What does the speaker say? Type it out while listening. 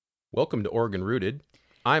Welcome to Oregon Rooted.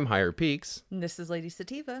 I'm Higher Peaks. And this is Lady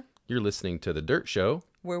Sativa, You're listening to The Dirt Show.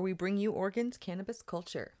 where we bring you Oregon's cannabis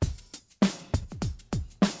culture.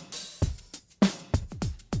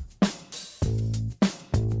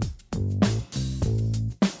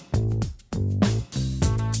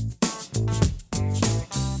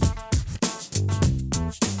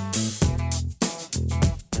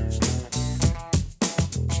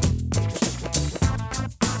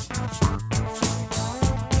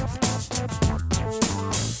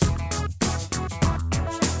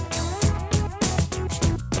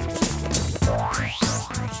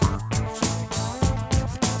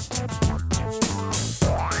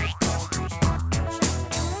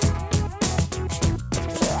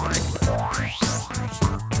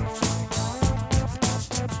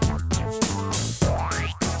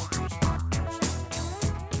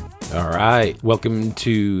 All right. Welcome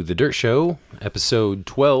to The Dirt Show, episode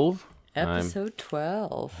 12. Episode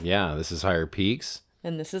 12. Yeah, this is Higher Peaks.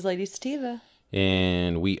 And this is Lady Sativa.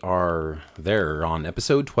 And we are there on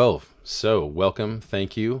episode 12. So, welcome.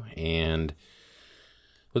 Thank you. And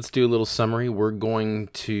let's do a little summary. We're going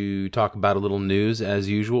to talk about a little news as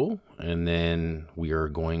usual. And then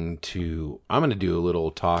I'm going to do a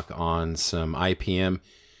little talk on some IPM.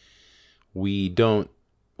 We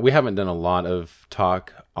haven't done a lot of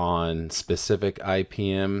talk on specific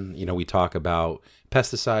IPM. You know, we talk about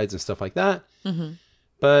pesticides and stuff like that. Mm-hmm.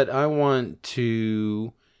 But I want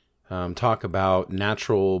to talk about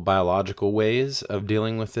natural biological ways of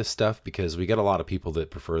dealing with this stuff because we get a lot of people that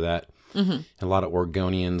prefer that. Mm-hmm. A lot of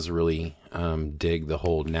Oregonians really dig the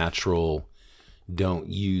whole natural, don't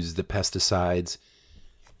use the pesticides.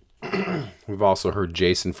 We've also heard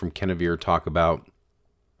Jason from Kenneveer talk about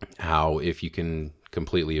how if you can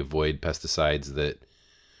completely avoid pesticides,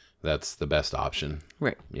 that's the best option.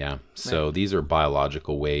 Right. Yeah. So These are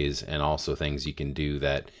biological ways and also things you can do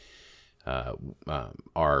that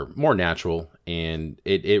are more natural, and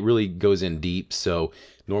it really goes in deep. So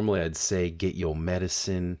normally I'd say get your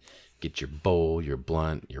medicine, get your bowl, your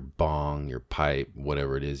blunt, your bong, your pipe,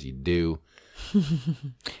 whatever it is you do.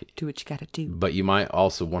 Do what you gotta do. But you might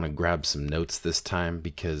also want to grab some notes this time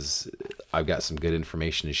because I've got some good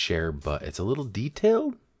information to share, but it's a little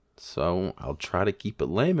detailed, so I'll try to keep it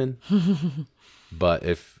layman. But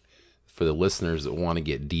if for the listeners that want to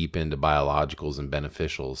get deep into biologicals and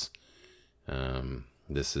beneficials,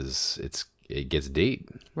 it gets deep.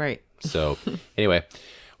 Right. So anyway,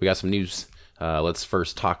 we got some news. Let's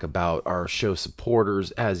first talk about our show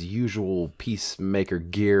supporters. As usual, Peacemaker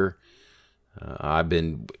Gear.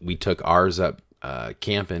 We took ours up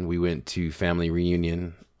camping. We went to family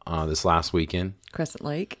reunion this last weekend. Crescent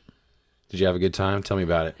Lake. Did you have a good time? Tell me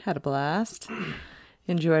about it. Had a blast.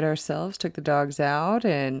 Enjoyed ourselves. Took the dogs out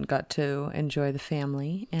and got to enjoy the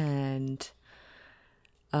family. And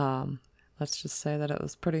let's just say that it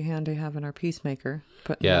was pretty handy having our Peacemaker.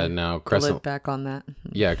 Putting the lid back on that.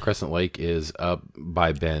 Yeah, Crescent Lake is up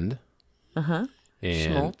by Bend. Uh-huh.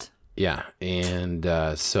 Schmolt. Yeah, and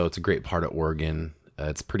so it's a great part of Oregon.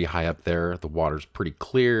 It's pretty high up there. The water's pretty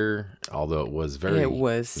clear, although it was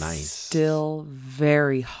nice. Still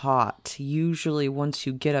very hot. Usually once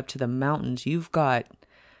you get up to the mountains, you've got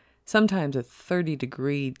sometimes a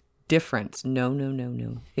 30-degree difference. No.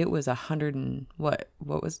 It was 100 and what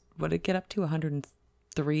did it get up to?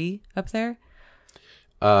 103 up there?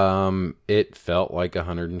 It felt like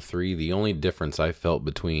 103. The only difference I felt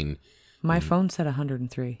between my phone said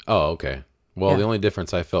 103. Oh, okay. Well, The only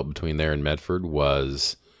difference I felt between there and Medford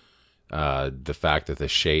was the fact that the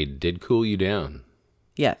shade did cool you down.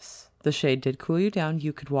 Yes, the shade did cool you down.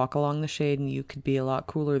 You could walk along the shade and you could be a lot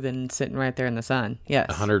cooler than sitting right there in the sun. Yes.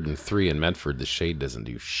 103 in Medford, the shade doesn't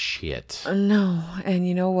do shit. No, and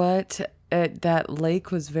you know what? That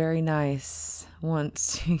lake was very nice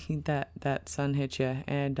once that sun hit you.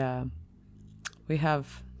 And we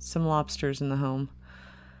have some lobsters in the home.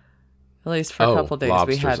 At least for a couple days,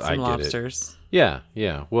 we had some lobsters. Yeah.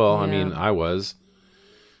 Well, yeah. I mean, I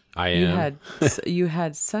am. You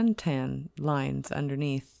had suntan lines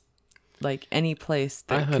underneath, like any place.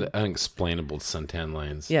 I had unexplainable suntan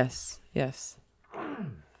lines. Yes.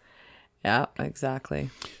 Yeah,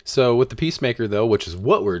 exactly. So with the Peacemaker, though, which is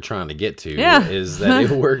what we're trying to get to, is that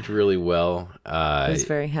it worked really well. It was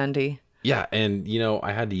very handy. Yeah, and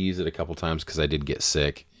I had to use it a couple times because I did get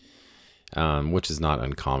sick. Which is not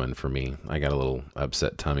uncommon for me. I got a little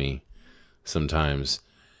upset tummy sometimes.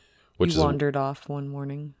 You wandered off one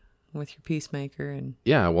morning with your Peacemaker and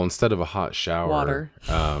well, instead of a hot shower, water.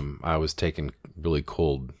 I was taking really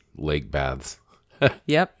cold lake baths.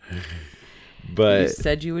 Yep. But you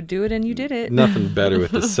said you would do it, and you did it. nothing better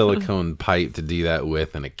with a silicone pipe to do that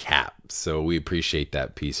with and a cap. So we appreciate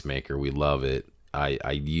that, Peacemaker. We love it.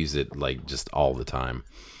 I use it like just all the time.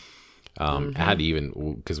 I had to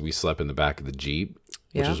even, because we slept in the back of the Jeep,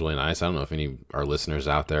 which Yeah. is really nice. I don't know if any of our listeners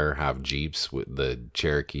out there have Jeeps with the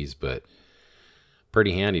Cherokees, but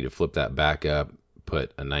pretty handy to flip that back up,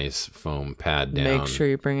 put a nice foam pad down. Make sure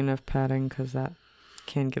you bring enough padding because that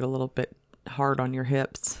can get a little bit hard on your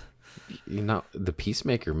hips. You know, the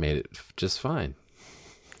Peacemaker made it just fine.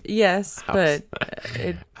 Yes, but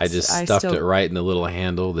I just stuffed it right in the little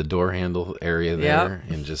handle, the door handle area there,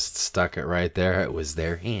 and just stuck it right there. It was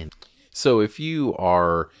their hand. So if you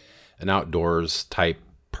are an outdoors type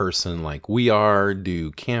person like we are, do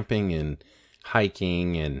camping and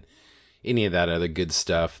hiking and any of that other good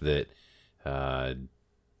stuff that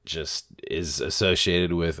just is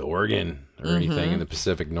associated with Oregon or anything in the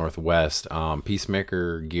Pacific Northwest,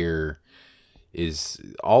 Peacemaker gear is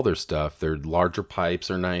all their stuff. Their larger pipes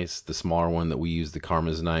are nice. The smaller one that we use, the Karma,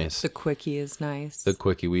 is nice. The Quickie is nice. The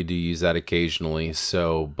Quickie, we do use that occasionally.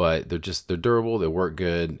 So, but they're durable. They work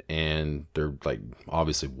good, and they're like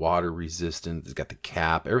obviously water resistant. It's got the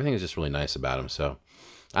cap. Everything is just really nice about them. So,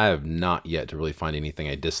 I have not yet to really find anything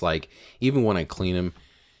I dislike. Even when I clean them,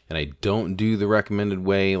 and I don't do the recommended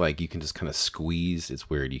way, like you can just kind of squeeze. It's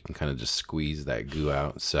weird. You can kind of just squeeze that goo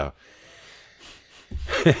out. So.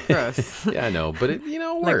 Gross. Yeah, I know, but it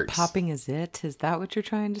Like works. popping a zit? Is that what you're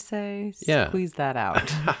trying to say? Yeah. Squeeze that out.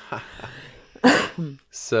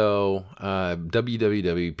 So,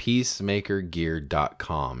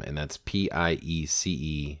 www.peacemakergear.com, and that's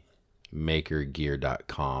PIECE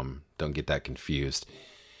makergear.com. Don't get that confused.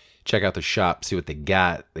 Check out the shop, see what they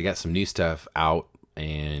got. They got some new stuff out,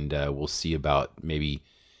 and we'll see about maybe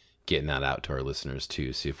getting that out to our listeners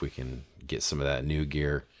too. See if we can get some of that new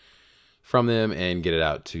gear from them and get it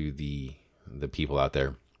out to the people out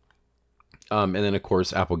there. And then of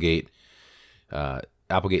course Applegate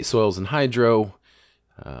Soils and Hydro.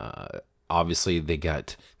 Obviously they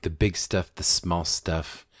got the big stuff, the small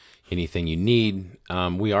stuff, anything you need.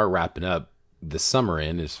 We are wrapping up the summer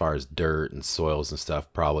in as far as dirt and soils and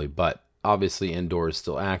stuff probably, but obviously indoor is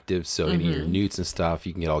still active. So any of your newts and stuff,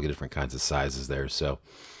 you can get all the different kinds of sizes there. So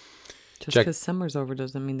Just because summer's over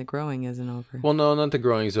doesn't mean the growing isn't over. well, no, not the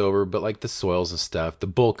growing's over, but like the soils and stuff, the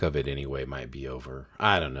bulk of it anyway might be over.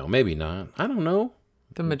 I don't know. Maybe not. I don't know.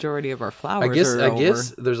 The majority of our flowers I are over.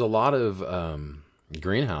 guess there's a lot of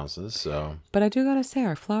greenhouses, so. But I do gotta say,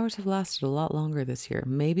 our flowers have lasted a lot longer this year.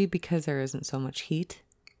 Maybe because there isn't so much heat.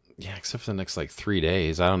 Yeah, except for the next like 3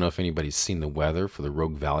 days. I don't know if anybody's seen the weather for the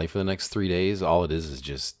Rogue Valley for the next 3 days. All it is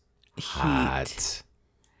just hot.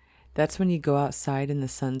 That's when you go outside and the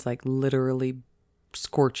sun's like literally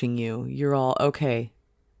scorching you. You're all, okay,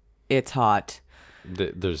 it's hot.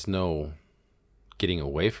 There's no getting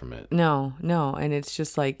away from it. No. And it's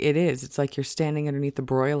just like, it is. It's like you're standing underneath the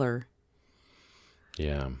broiler.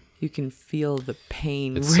 Yeah. You can feel the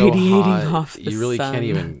pain It's so radiating hot. off the You really sun. can't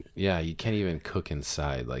even, you can't even cook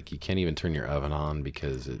inside. Like you can't even turn your oven on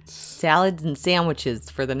because it's. Salads and sandwiches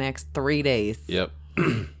for the next 3 days. Yep.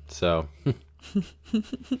 So.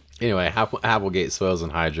 Anyway, Applegate Soils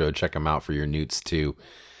and Hydro, check them out for your newts too,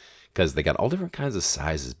 because they got all different kinds of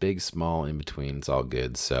sizes, big, small, in between. It's all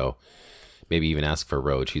good. So maybe even ask for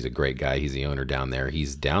Roach. He's a great guy. He's the owner down there.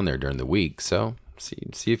 He's down there during the week, so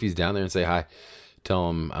see if he's down there and say hi.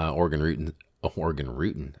 Tell him Oregon Rootin',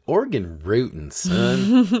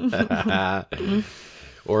 son.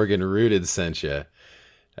 Oregon Rooted sent you.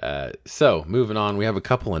 So moving on, we have a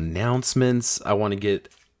couple announcements I want to get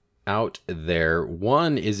out there.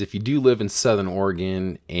 One is if you do live in Southern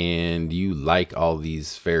Oregon and you like all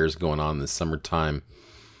these fairs going on this summertime,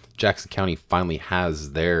 Jackson County finally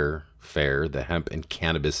has their fair, the Hemp and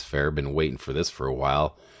Cannabis Fair. Been waiting for this for a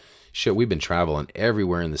while. Shit, we've been traveling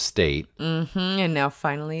everywhere in the state. Mm-hmm. And now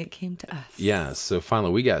finally it came to us. Yeah, so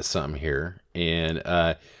finally we got something here. And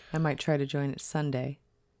I might try to join it Sunday.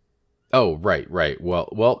 oh, right.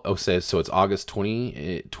 Well, so it's August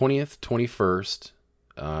 20th, 21st.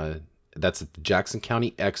 That's at the Jackson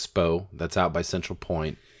County Expo. That's out by Central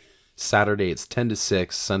Point. Saturday it's 10 to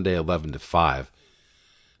 6, Sunday 11 to 5.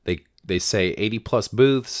 They say 80 plus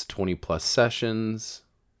booths, 20 plus sessions.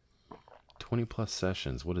 20 plus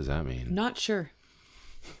sessions. What does that mean? Not sure.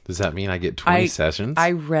 Does that mean I get 20 sessions? I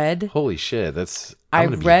read Holy shit, I I'm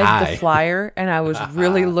gonna be read high. the flyer and I was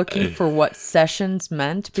really looking for what sessions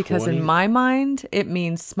meant because 20? in my mind it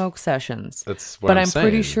means smoke sessions. That's what but I'm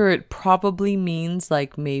pretty saying. sure it probably means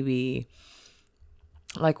like maybe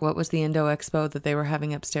like what was the Indo Expo that they were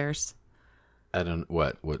having upstairs I don't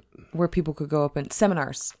what where people could go up and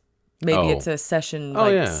seminars. Maybe Oh. it's a session Oh,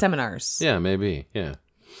 like yeah. seminars. Yeah, maybe. Yeah.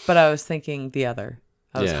 But I was thinking the other.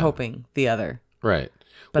 I was Yeah. hoping the other, Right.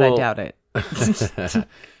 but I Well, doubt it.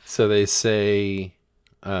 So they say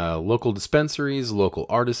local dispensaries, local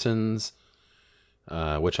artisans,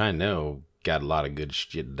 which I know got a lot of good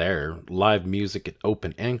shit there. Live music at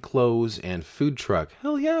open and close, and food truck.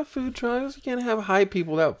 Hell yeah, food trucks. You can't have high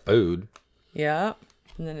people without food. Yeah.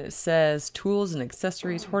 And then it says tools and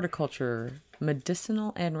accessories, horticulture,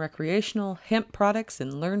 medicinal and recreational, hemp products,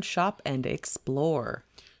 and learn, shop, and explore.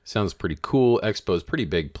 Sounds pretty cool. Expo's pretty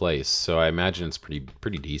big place, so I imagine it's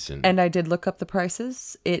pretty decent. And I did look up the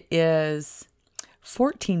prices. It is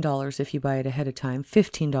 $14 if you buy it ahead of time,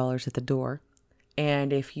 $15 at the door.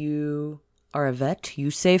 And if you are a vet,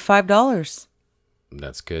 you save $5.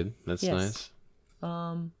 That's good. That's Yes.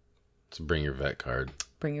 nice. So bring your vet card.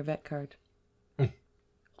 Bring your vet card.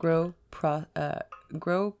 Grow,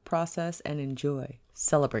 process, and enjoy.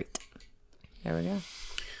 Celebrate. There we go.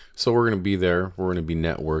 So we're going to be there. We're going to be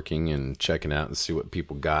networking and checking out and see what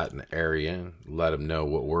people got in the area and let them know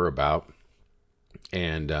what we're about.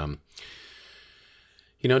 And,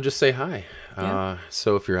 just say hi. Yeah.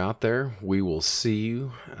 So if you're out there, we will see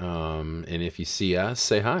you. And if you see us,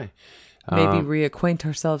 say hi. Maybe reacquaint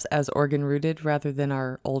ourselves as organ rooted rather than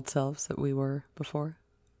our old selves that we were before.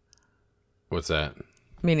 What's that?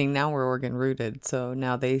 Meaning now we're organ rooted. So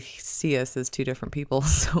now they see us as two different people.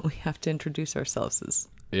 So we have to introduce ourselves as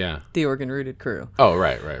Yeah. the organ rooted crew. Oh,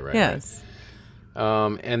 right. Yes.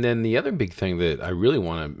 Right. And then the other big thing that I really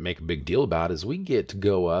want to make a big deal about is we get to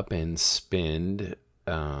go up and spend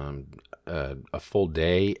a full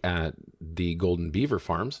day at the Golden Beaver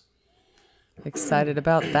Farms. Excited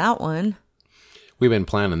about that one. We've been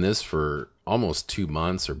planning this for almost 2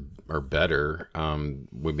 months or better.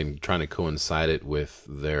 We've been trying to coincide it with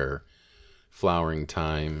their flowering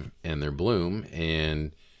time and their bloom.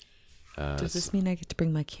 And Does this mean I get to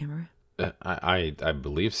bring my camera? I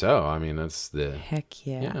believe so. I mean, that's the... Heck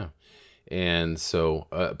yeah. Yeah. And so,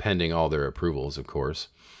 pending all their approvals, of course.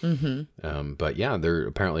 Mm-hmm. But yeah, they're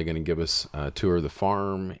apparently going to give us a tour of the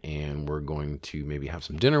farm, and we're going to maybe have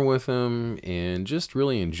some dinner with them and just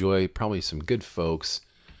really enjoy probably some good folks.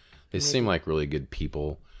 They seem like really good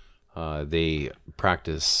people. They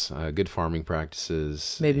practice good farming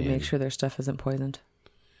practices. Maybe and make sure their stuff isn't poisoned.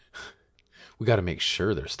 we got to make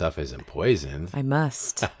sure their stuff isn't poisoned. I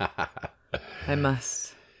must. I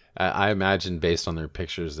must. I imagine based on their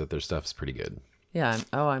pictures that their stuff's pretty good. Yeah.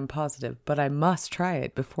 I'm positive, but I must try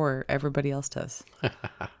it before everybody else does.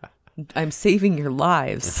 I'm saving your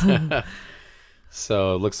lives.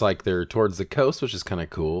 So it looks like they're towards the coast, which is kind of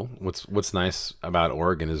cool. What's nice about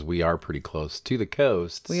Oregon is we are pretty close to the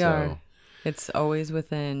coast. We are. It's always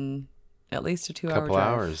within at least a 2-hour Couple drive.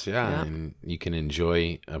 hours, yeah, and you can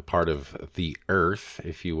enjoy a part of the earth,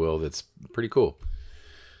 if you will. That's pretty cool.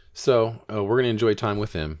 So we're gonna enjoy time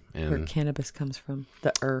with them, Where and cannabis comes from,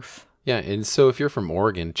 the earth. yeah, and so if you're from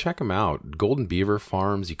Oregon, check them out. Golden Beaver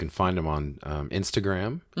Farms. You can find them on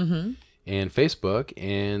Instagram and Facebook,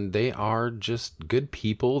 and they are just good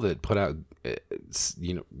people that put out,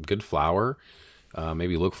 good flower.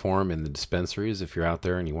 Maybe look for them in the dispensaries if you're out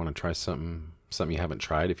there and you want to try something you haven't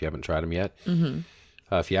tried. If you haven't tried them yet,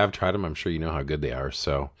 if you have tried them, I'm sure you know how good they are.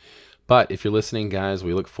 So. But if you're listening, guys,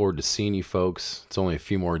 we look forward to seeing you folks. It's only a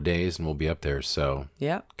few more days and we'll be up there. So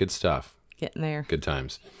Yep. good stuff. Getting there. Good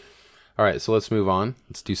times. All right, so let's move on.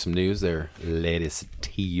 Let's do some news there, Ladies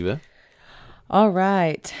Tiva. All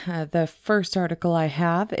right. The first article I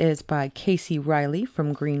have is by Casey Riley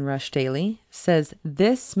from Green Rush Daily. Says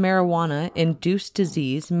this marijuana-induced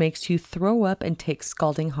disease makes you throw up and take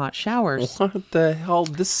scalding hot showers. What the hell?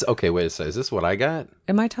 Okay, wait a second. Is this what I got?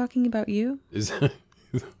 Am I talking about you? Is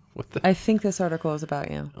what the? I think this article is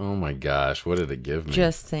about you. Oh my gosh! What did it give me?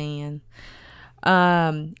 Just saying.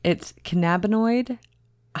 It's cannabinoid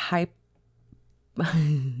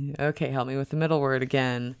Okay, help me with the middle word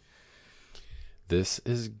again. This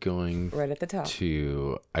is going Right at the top.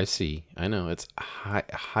 to. I see. I know. It's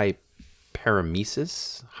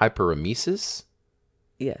hyperemesis.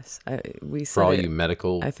 Yes, we said For all it. you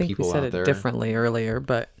medical I think we people said out it there. differently earlier,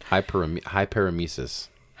 but Hyperemesis.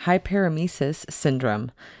 hyperemesis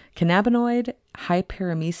syndrome. Cannabinoid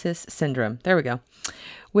hyperemesis syndrome. There we go.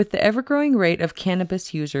 With the ever-growing rate of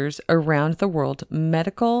cannabis users around the world,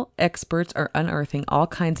 medical experts are unearthing all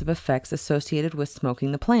kinds of effects associated with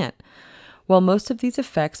smoking the plant. While most of these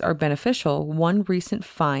effects are beneficial, one recent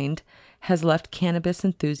find has left cannabis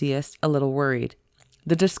enthusiasts a little worried.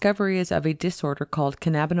 The discovery is of a disorder called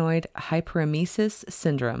cannabinoid hyperemesis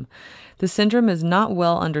syndrome. The syndrome is not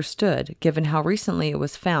well understood, given how recently it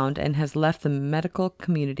was found, and has left the medical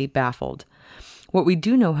community baffled. What we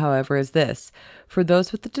do know, however, is this. For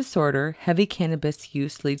those with the disorder, heavy cannabis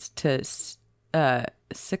use leads to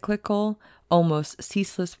cyclical, almost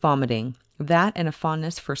ceaseless vomiting. That and a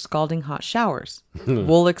fondness for scalding hot showers.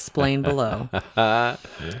 We'll explain below.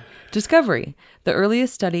 Discovery. The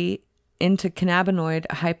earliest study into cannabinoid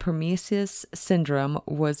hyperemesis syndrome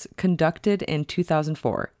was conducted in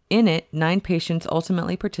 2004. In it, 9 patients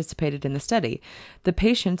ultimately participated in the study. The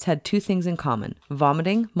patients had 2 things in common: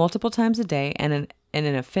 vomiting multiple times a day and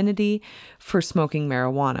an affinity for smoking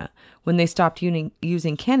marijuana. When they stopped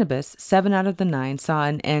using cannabis, 7 out of the 9 saw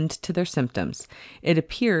an end to their symptoms. It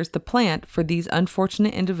appears the plant for these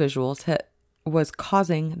unfortunate individuals was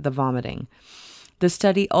causing the vomiting. The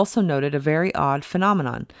study also noted a very odd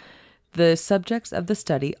phenomenon. The subjects of the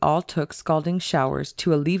study all took scalding showers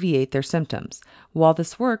to alleviate their symptoms. While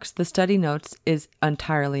this works, the study notes is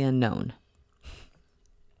entirely unknown.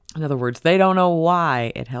 In other words, they don't know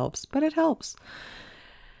why it helps, but it helps.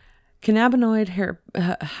 Cannabinoid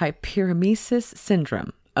hyperemesis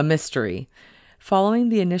syndrome, a mystery. Following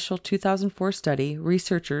the initial 2004 study,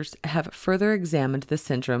 researchers have further examined the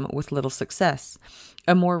syndrome with little success.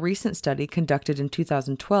 A more recent study conducted in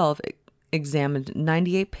 2012 examined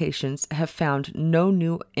 98 patients have found no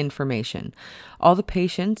new information. All the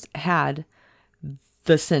patients had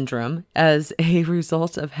the syndrome as a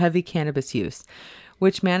result of heavy cannabis use,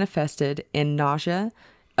 which manifested in nausea,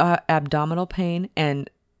 abdominal pain, and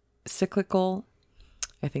cyclical,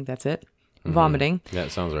 I think that's it, vomiting. Yeah,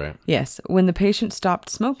 that sounds right. Yes. When the patient stopped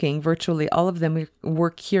smoking, virtually all of them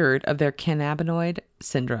were cured of their cannabinoid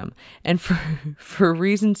syndrome. And for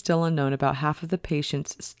reasons still unknown, about half of the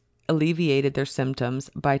patients alleviated their symptoms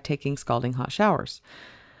by taking scalding hot showers.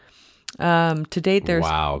 To date, there's...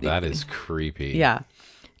 Wow, that is creepy. Yeah.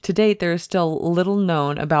 To date, there is still little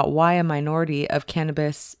known about why a minority of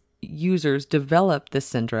cannabis users develop this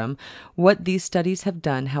syndrome. What these studies have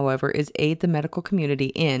done, however, is aid the medical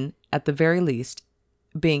community in, at the very least,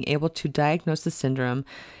 being able to diagnose the syndrome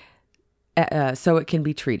so it can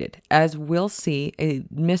be treated. As we'll see, a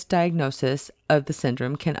misdiagnosis of the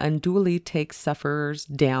syndrome can unduly take sufferers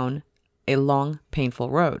down a long, painful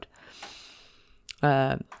road.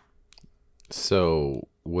 So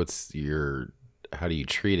how do you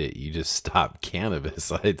treat it? You just stop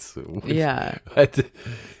cannabis. Yeah.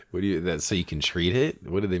 What do you, that, so you can treat it?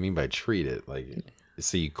 What do they mean by treat it? Like,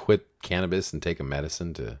 so you quit cannabis and take a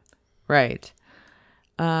medicine to... Right.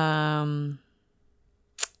 I'm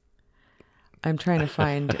trying to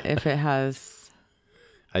find if it has...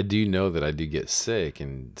 I do know that I do get sick,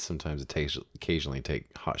 and sometimes occasionally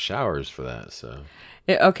take hot showers for that. So,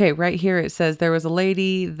 okay, right here it says there was a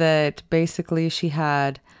lady that basically she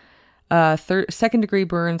had second-degree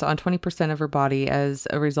burns on 20% of her body as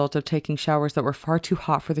a result of taking showers that were far too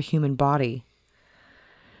hot for the human body.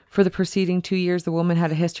 For the preceding 2 years, the woman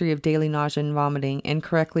had a history of daily nausea and vomiting,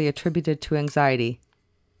 incorrectly attributed to anxiety.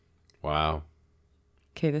 Wow.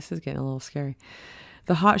 Okay, this is getting a little scary.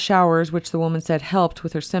 The hot showers, which the woman said helped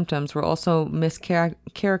with her symptoms, were also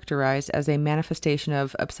mischaracterized as a manifestation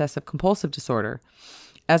of obsessive-compulsive disorder.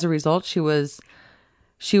 As a result, she was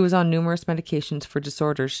on numerous medications for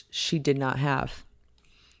disorders she did not have.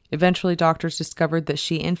 Eventually, doctors discovered that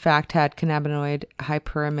she, in fact, had cannabinoid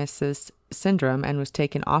hyperemesis syndrome and was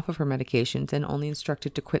taken off of her medications and only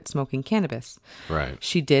instructed to quit smoking cannabis. Right.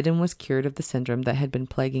 She did and was cured of the syndrome that had been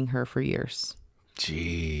plaguing her for years.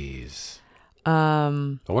 Jeez. I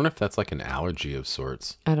wonder if that's like an allergy of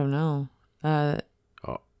sorts. I don't know. The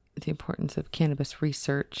importance of cannabis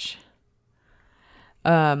research.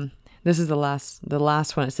 This is the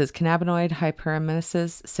last one. It says cannabinoid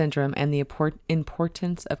hyperemesis syndrome and the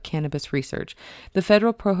importance of cannabis research. The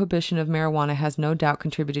federal prohibition of marijuana has no doubt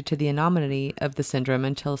contributed to the anonymity of the syndrome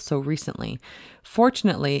until so recently.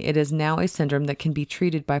 Fortunately, it is now a syndrome that can be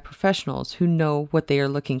treated by professionals who know what they are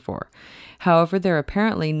looking for. However, there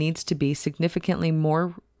apparently needs to be significantly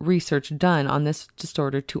more research done on this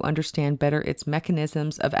disorder to understand better its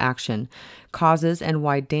mechanisms of action, causes, and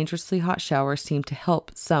why dangerously hot showers seem to help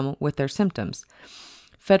some with their symptoms.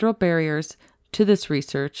 Federal barriers to this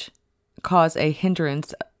research cause a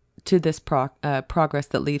hindrance to this progress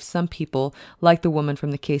that leaves some people, like the woman from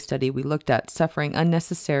the case study we looked at, suffering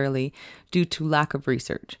unnecessarily due to lack of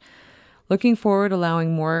research. Looking forward,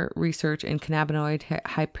 allowing more research in cannabinoid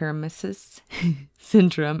hyperemesis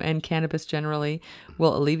syndrome and cannabis generally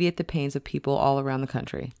will alleviate the pains of people all around the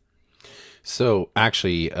country. So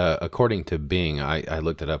actually, according to Bing, I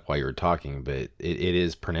looked it up while you were talking, but it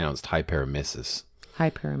is pronounced hyperemesis.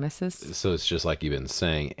 Hyperemesis? So it's just like you've been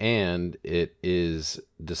saying. And it is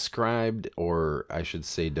described, or I should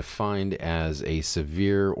say defined as a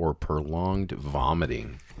severe or prolonged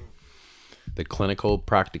vomiting. The clinical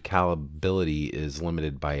practicability is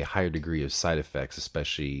limited by a higher degree of side effects,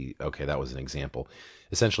 especially, okay, that was an example.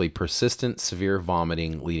 Essentially, persistent severe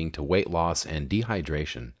vomiting leading to weight loss and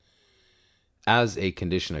dehydration as a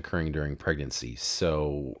condition occurring during pregnancy.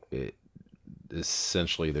 So,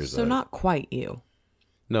 essentially, there's So not quite you.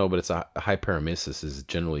 no, but it's a hyperemesis is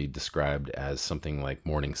generally described as something like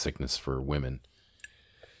morning sickness for women.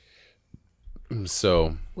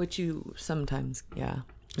 So, Which you sometimes, yeah.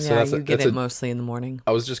 So Yeah, that's you get that's it mostly in the morning.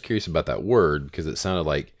 I was just curious about that word because it sounded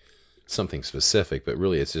like something specific, but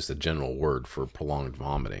really it's just a general word for prolonged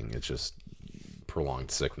vomiting. It's just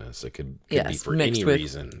prolonged sickness. It could be Yes, for mixed any with-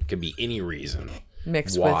 reason. It could be any reason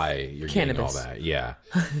Mixed why with you're cannabis. getting all that. Yeah.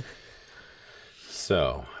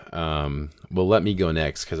 So, well, let me go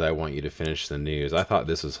next because I want you to finish the news. I thought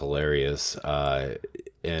this was hilarious,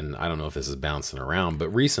 and I don't know if this is bouncing around, but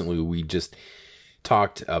recently we just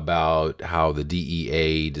talked about how the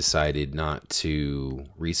DEA decided not to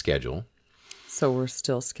reschedule. So we're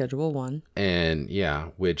still Schedule 1. And yeah,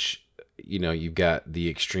 which, you've got the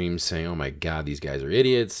extreme saying, oh my God, these guys are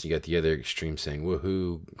idiots. You got the other extreme saying,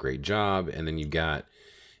 woohoo, great job. And then you've got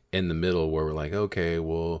in the middle where we're like, okay,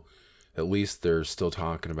 well, at least they're still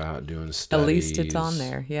talking about doing studies. At least it's on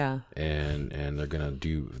there, yeah. And they're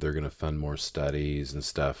gonna fund more studies and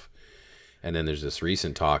stuff. And then there's this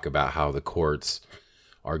recent talk about how the courts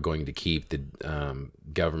are going to keep the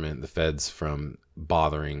government, the feds, from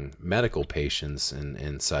bothering medical patients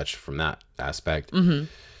and such from that aspect. Mm-hmm.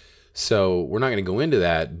 So we're not going to go into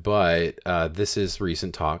that, but this is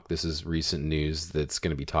recent talk. This is recent news that's going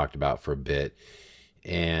to be talked about for a bit.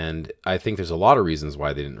 And I think there's a lot of reasons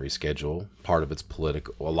why they didn't reschedule. Part of it's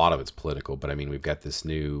political. A lot of it's political. But I mean, we've got this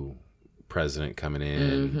new president coming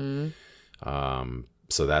in. Mm-hmm.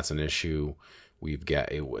 So that's an issue. We've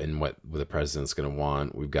got, and what the president's going to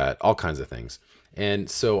want. We've got all kinds of things. And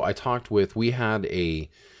so we had a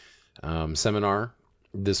seminar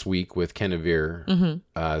this week with Kenavir.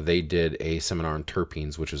 Mm-hmm. They did a seminar on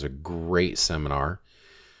terpenes, which was a great seminar.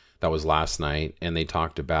 That was last night. And they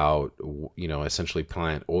talked about, essentially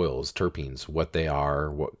plant oils, terpenes, what they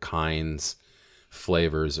are, what kinds,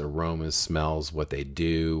 flavors, aromas, smells, what they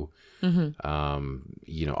do.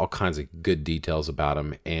 Mm-hmm. All kinds of good details about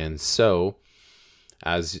them. And so,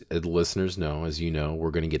 as the listeners know, as you know, we're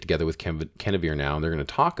going to get together with Kenavir now, and they're going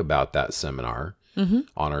to talk about that seminar on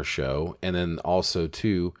our show. And then also,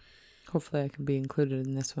 too, Hopefully I can be included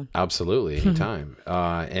in this one. absolutely, anytime.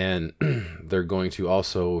 And they're going to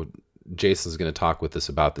also, Jason's going to talk with us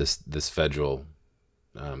about this federal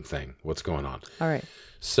thing, what's going on. All right.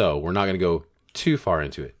 So we're not going to go too far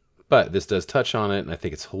into it, but this does touch on it, and I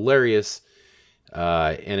think it's hilarious.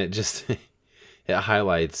 And it just it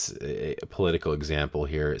highlights a political example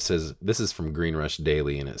here. It says, this is from Green Rush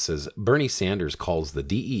Daily, and it says, Bernie Sanders calls the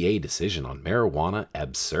DEA decision on marijuana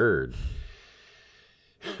absurd.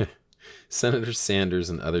 Senator Sanders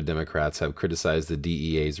and other Democrats have criticized the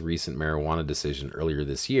DEA's recent marijuana decision earlier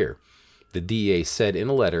this year. The DEA said in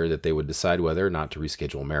a letter that they would decide whether or not to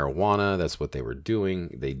reschedule marijuana. That's what they were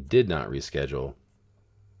doing. They did not reschedule.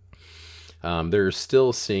 They're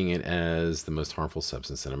still seeing it as the most harmful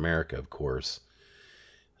substance in America, of course.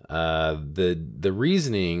 The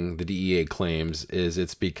reasoning, the DEA claims, is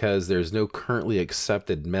it's because there's no currently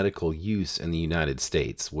accepted medical use in the United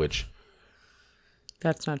States, which...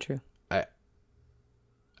 That's not true.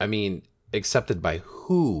 I mean, accepted by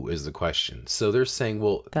who is the question. So they're saying,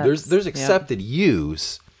 well, That's- there's accepted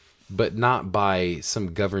use, but not by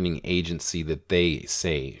some governing agency that they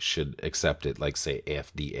say should accept it, like, say,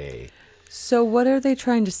 FDA. So what are they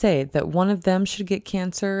trying to say? That one of them should get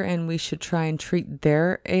cancer and we should try and treat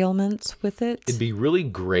their ailments with it? It'd be really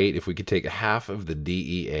great if we could take half of the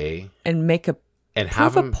DEA And make a and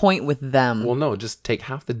have prove a them... point with them. Well, no, just take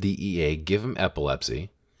half the DEA, give them epilepsy,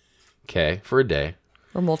 okay, for a day.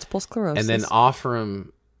 Or multiple sclerosis. And then offer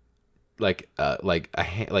them like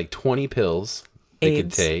 20 pills they could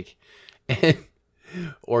AIDS. take,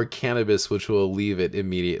 or cannabis, which will leave it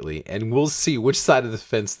immediately, and we'll see which side of the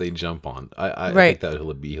fence they jump on. I Right. think that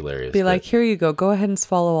would be hilarious. Be but, like, here you go. Go ahead and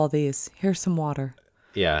swallow all these. Here's some water.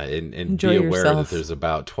 yeah, and Enjoy be aware yourself. that there's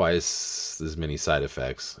about twice as many side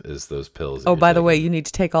effects as those pills. that Oh, you're by the way, taking. you need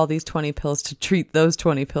to take all these 20 pills to treat those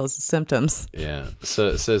 20 pills of symptoms. Yeah. So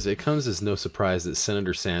it says, it comes as no surprise that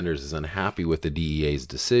Senator Sanders is unhappy with the DEA's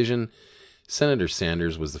decision. Senator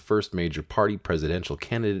Sanders was the first major party presidential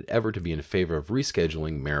candidate ever to be in favor of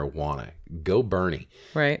rescheduling marijuana. Go Bernie.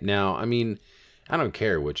 Right. Now, I mean, I don't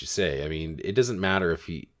care what you say. I mean, it doesn't matter if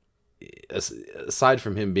he, aside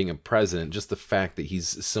from him being a president, just the fact that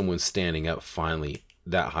he's someone standing up finally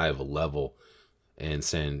that high of a level and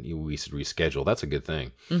saying we should reschedule. That's a good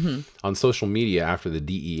thing. On social media, after the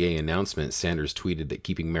DEA announcement, Sanders tweeted that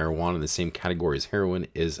keeping marijuana in the same category as heroin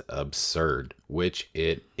is absurd, which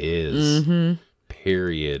it is.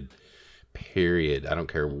 Period. I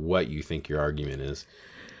don't care what you think your argument is.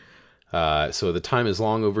 So the time is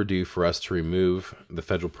long overdue for us to remove the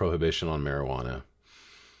federal prohibition on marijuana.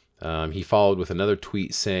 He followed with another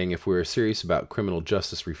tweet saying, if we're serious about criminal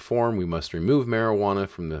justice reform, we must remove marijuana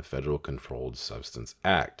from the Federal Controlled Substance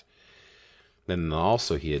Act. Then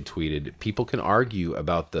also he had tweeted, people can argue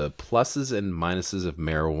about the pluses and minuses of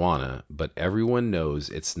marijuana, but everyone knows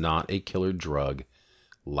it's not a killer drug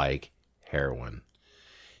like heroin.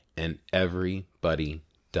 And everybody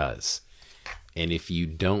does. And if you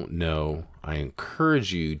don't know, I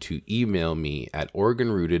encourage you to email me at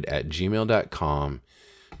organrooted@gmail.com.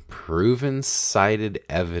 Proven cited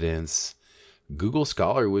evidence. Google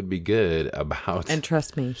Scholar would be good about. And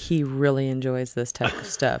trust me, he really enjoys this type of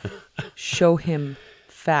stuff. Show him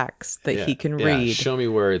facts that he can read. Show me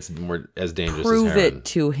where it's more as dangerous Prove as heroin. it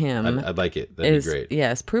to him. I'd like it. That'd be great.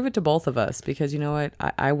 Yes, prove it to both of us, because you know what?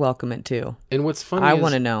 I welcome it too. And what's funny I is,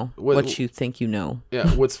 want to know what you think you know.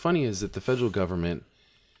 Yeah, what's funny is that the federal government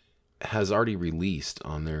has already released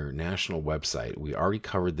on their national website, we already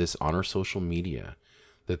covered this on our social media,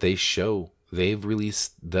 that they've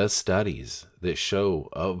released the studies that show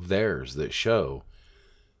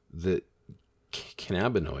that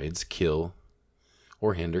cannabinoids kill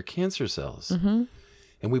or hinder cancer cells. And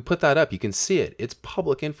we put that up. You can see it. It's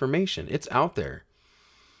public information. It's out there.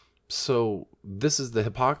 So this is the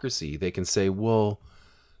hypocrisy. They can say, well,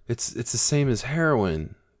 it's the same as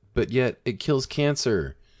heroin, but yet it kills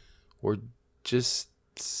cancer. Or just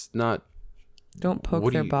not. Don't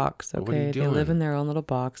poke their box, okay? They live in their own little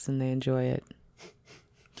box and they enjoy it.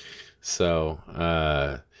 So,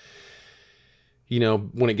 when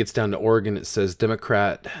it gets down to Oregon, it says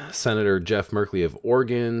Democrat Senator Jeff Merkley of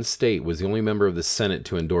Oregon State was the only member of the Senate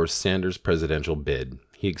to endorse Sanders' presidential bid.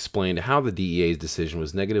 He explained how the DEA's decision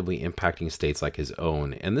was negatively impacting states like his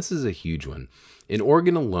own, and this is a huge one. In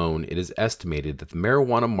Oregon alone, it is estimated that the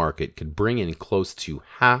marijuana market could bring in close to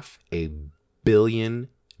 $500 million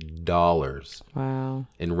Wow.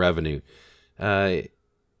 in revenue. That's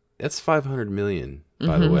 $500 million,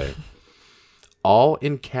 by the way. All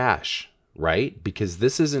in cash, right? Because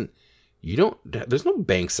this isn't, there's no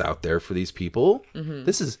banks out there for these people.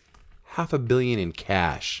 This is $500 million in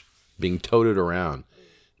cash being toted around.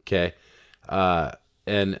 Okay.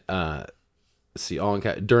 See, all in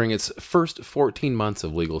cash during its first 14 months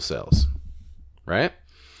of legal sales, right?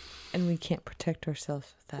 And we can't protect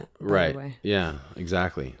ourselves with that, right? The way. Yeah,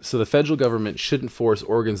 exactly. So the federal government shouldn't force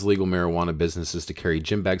Oregon's legal marijuana businesses to carry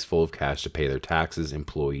gym bags full of cash to pay their taxes,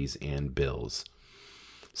 employees, and bills.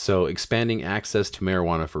 So expanding access to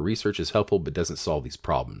marijuana for research is helpful, but doesn't solve these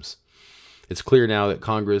problems. It's clear now that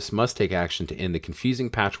Congress must take action to end the confusing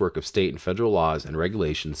patchwork of state and federal laws and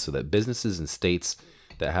regulations so that businesses in states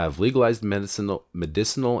that have legalized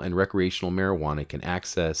medicinal and recreational marijuana can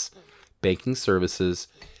access banking services,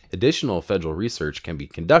 additional federal research can be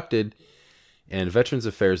conducted, and Veterans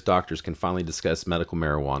Affairs doctors can finally discuss medical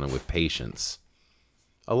marijuana with patients,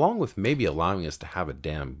 along with maybe allowing us to have a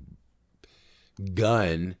damn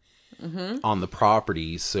gun on the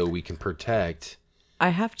property so we can protect. I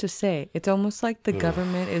have to say, it's almost like the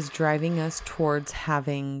government is driving us towards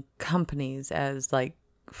having companies as like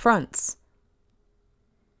fronts.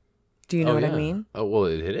 Do you know what I mean? Oh, well,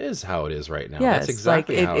 it is how it is right now. Yes, that's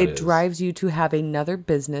exactly like how it is. It drives you to have another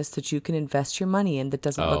business that you can invest your money in that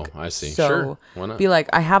doesn't look I see. so... Sure. Why not? Be like,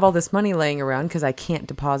 I have all this money laying around because I can't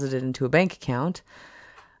deposit it into a bank account.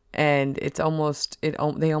 And it's almost...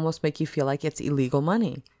 they almost make you feel like it's illegal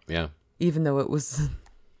money. Yeah. Even though it was...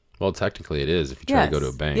 Well, technically it is if you try to go to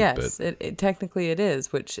a bank. Yes, but... technically it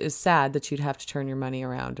is, which is sad that you'd have to turn your money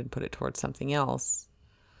around and put it towards something else.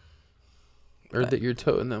 Or that you're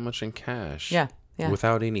toting that much in cash. Yeah.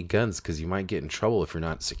 Without any guns, because you might get in trouble if you're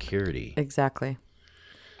not security. Exactly.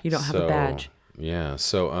 You don't have a badge. Yeah.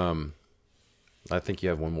 So, I think you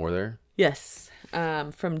have one more there. Yes.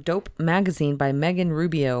 From Dope Magazine by Megan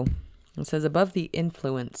Rubio. It says, above the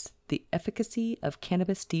influence, the efficacy of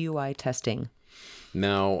cannabis DUI testing.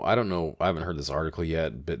 Now, I don't know. I haven't heard this article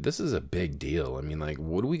yet, but this is a big deal. I mean, like,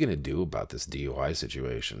 what are we going to do about this DUI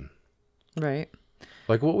situation? Right.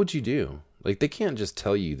 Like, what would you do? Like, they can't just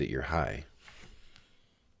tell you that you're high.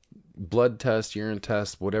 Blood test, urine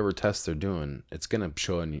test, whatever test they're doing, it's going to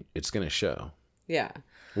show. It's going to show. Yeah.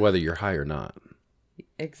 Whether you're high or not.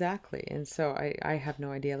 Exactly. And so I have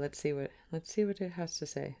no idea. Let's see what it has to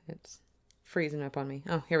say. It's freezing up on me.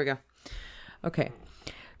 Oh, here we go. Okay.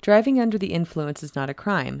 Driving under the influence is not a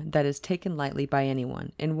crime that is taken lightly by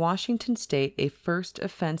anyone. In Washington state, a first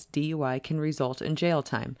offense DUI can result in jail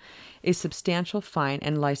time, a substantial fine,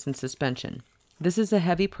 and license suspension. This is a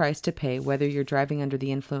heavy price to pay whether you're driving under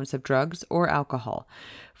the influence of drugs or alcohol.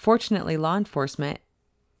 Fortunately, law enforcement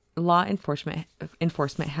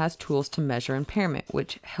has tools to measure impairment,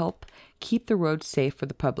 which help keep the roads safe for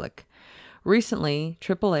the public. Recently,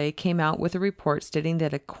 AAA came out with a report stating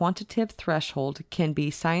that a quantitative threshold can be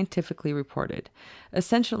scientifically reported.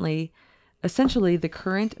 Essentially, the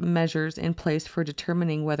current measures in place for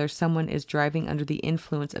determining whether someone is driving under the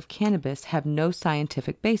influence of cannabis have no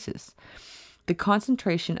scientific basis. The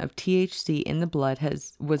concentration of THC in the blood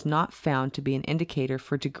was not found to be an indicator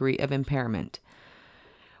for degree of impairment.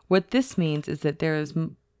 What this means is that there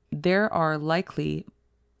are likely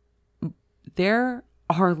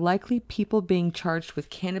people being charged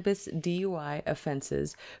with cannabis DUI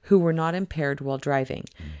offenses who were not impaired while driving.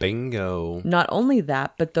 Bingo. Not only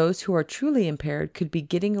that, but those who are truly impaired could be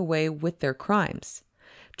getting away with their crimes.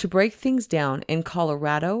 To break things down, in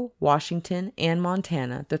Colorado, Washington, and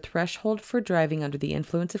Montana, the threshold for driving under the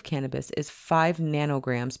influence of cannabis is 5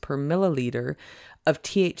 nanograms per milliliter of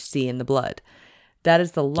THC in the blood. That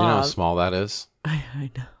is the law. Do you know how small that is? I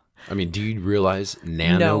know. I mean, do you realize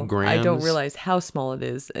nanograms? No, I don't realize how small it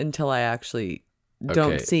is until I actually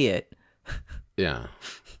don't see it. Yeah.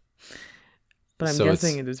 But I'm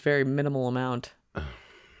guessing it is very minimal amount.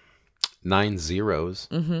 9 zeros.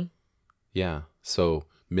 Mm-hmm. Yeah. So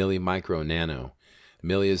milli, micro, nano.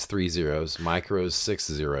 Milli is 3 zeros. Micro is 6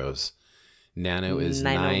 zeros. Nano is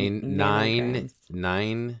nine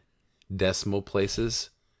decimal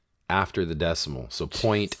places after the decimal. So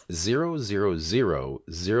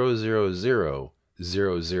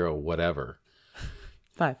 0.000000000 whatever.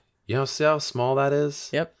 5. You know, see how small that is?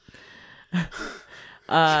 Yep.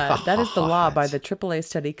 That is the law by the AAA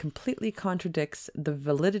study completely contradicts the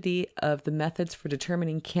validity of the methods for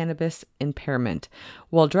determining cannabis impairment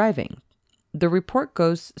while driving. The report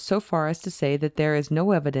goes so far as to say that there is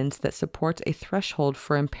no evidence that supports a threshold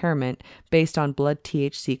for impairment based on blood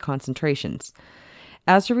THC concentrations.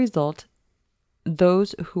 As a result,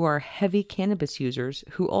 those who are heavy cannabis users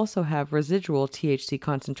who also have residual THC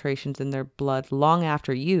concentrations in their blood long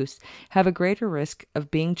after use have a greater risk of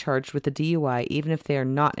being charged with a DUI even if they are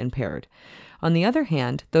not impaired. On the other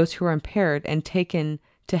hand, those who are impaired and taken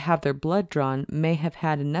to have their blood drawn may have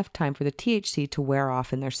had enough time for the THC to wear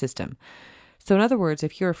off in their system. So in other words,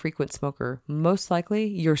 if you're a frequent smoker, most likely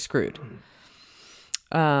you're screwed.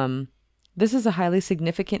 This is a highly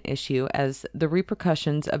significant issue as the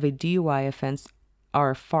repercussions of a DUI offense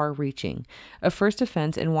are far-reaching. A first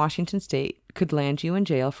offense in Washington state could land you in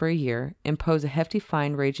jail for a year, impose a hefty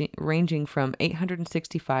fine ranging from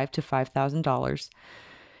 $865 to $5,000,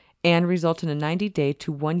 and result in a 90-day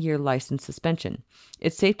to 1-year license suspension.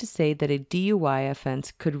 It's safe to say that a DUI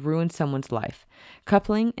offense could ruin someone's life.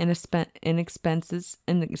 Coupling an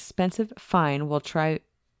expensive fine while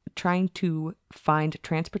trying to find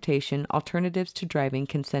transportation alternatives to driving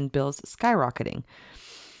can send bills skyrocketing.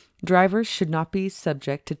 Drivers should not be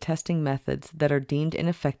subject to testing methods that are deemed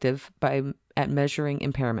ineffective at measuring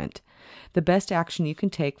impairment. The best action you can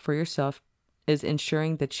take for yourself is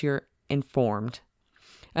ensuring that you're informed.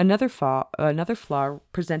 Another flaw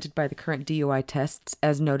presented by the current DUI tests,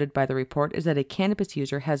 as noted by the report, is that a cannabis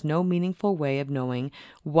user has no meaningful way of knowing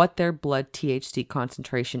what their blood THC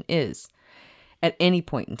concentration is at any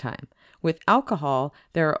point in time. With alcohol,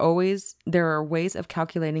 there are ways of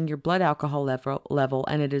calculating your blood alcohol level,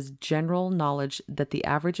 and it is general knowledge that the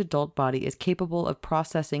average adult body is capable of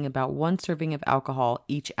processing about 1 serving of alcohol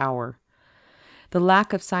each hour. The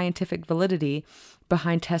lack of scientific validity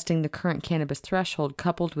behind testing the current cannabis threshold,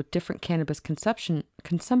 coupled with different cannabis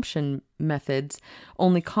consumption methods,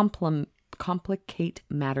 only complicate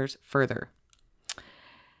matters further.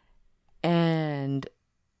 And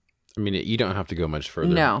I mean, you don't have to go much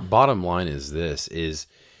further. No. Bottom line is this, is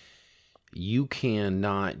you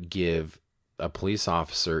cannot give a police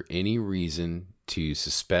officer any reason to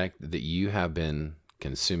suspect that you have been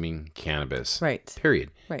consuming cannabis. Right.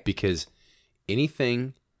 Period. Right. Because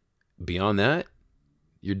anything beyond that,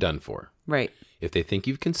 you're done for. Right. If they think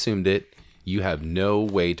you've consumed it, you have no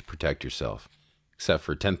way to protect yourself except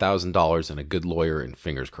for $10,000 and a good lawyer and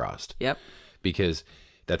fingers crossed. Yep. Because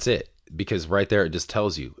that's it. Because right there, it just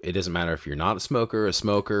tells you, it doesn't matter if you're not a smoker,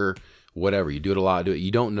 whatever, you do it a lot,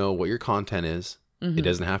 you don't know what your content is. Mm-hmm. It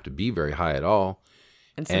doesn't have to be very high at all.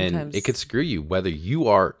 And it could screw you whether you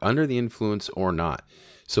are under the influence or not.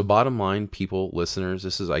 So bottom line, people, listeners,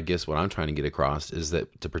 this is, I guess, what I'm trying to get across, is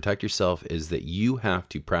that to protect yourself is that you have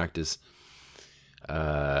to practice,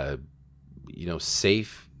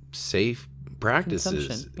 safe safe practices.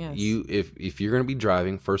 Consumption, yes. If you're going to be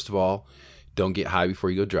driving, first of all, don't get high before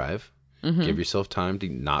you go drive. Give yourself time to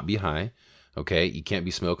not be high. Okay, you can't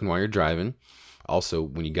be smoking while you're driving. Also,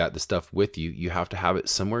 when you got the stuff with you, you have to have it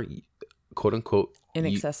somewhere, quote unquote,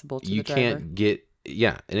 Inaccessible to the you driver. can't get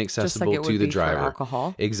inaccessible it would to the be for driver.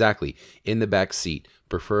 alcohol. Exactly, in the back seat,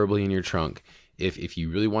 preferably in your trunk. If you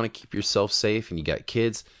really want to keep yourself safe and you got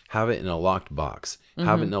kids, have it in a locked box.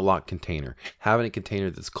 Have it in a locked container. Have it in a container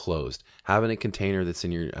that's closed. Have it in a container that's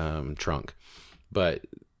in your trunk. But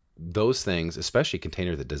those things, especially a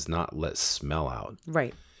container that does not let smell out.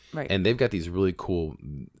 Right. And they've got these really cool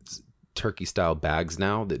turkey style bags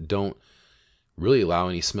now that don't really allow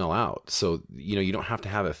any smell out. So, you don't have to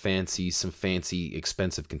have some fancy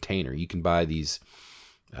expensive container. You can buy these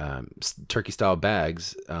turkey style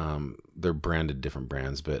bags. They're branded different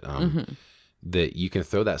brands, but that you can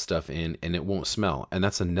throw that stuff in and it won't smell. And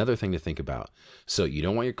that's another thing to think about. So you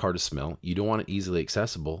don't want your car to smell. You don't want it easily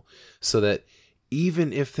accessible, so that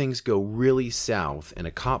even if things go really south and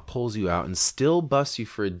a cop pulls you out and still busts you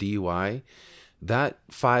for a DUI, that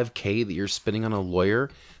 $5,000 that you're spending on a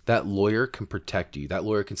lawyer, that lawyer can protect you. That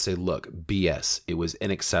lawyer can say, look, BS, it was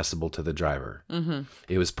inaccessible to the driver.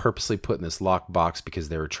 It was purposely put in this locked box because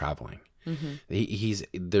they were traveling.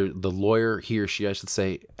 The lawyer, he or she, I should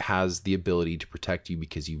say, has the ability to protect you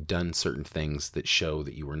because you've done certain things that show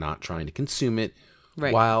that you were not trying to consume it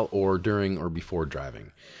while or during or before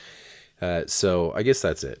driving. So I guess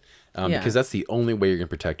that's it. Because that's the only way you're going to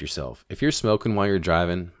protect yourself. If you're smoking while you're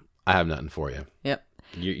driving, I have nothing for you. Yep.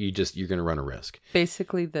 You're going to run a risk.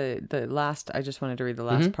 Basically, the last, I just wanted to read the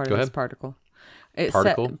last part Go of this ahead.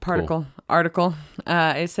 article.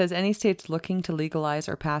 It says any states looking to legalize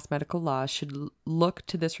or pass medical laws should look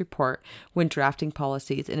to this report when drafting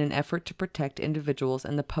policies in an effort to protect individuals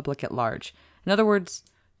and the public at large. In other words,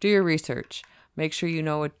 do your research. Make sure you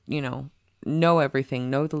know what, know everything,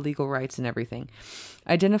 know the legal rights and everything.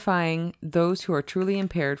 Identifying those who are truly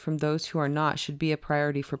impaired from those who are not should be a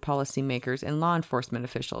priority for policymakers and law enforcement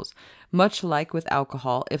officials. Much like with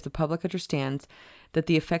alcohol, if the public understands that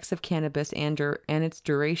the effects of cannabis and its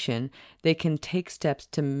duration, they can take steps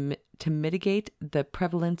to mitigate the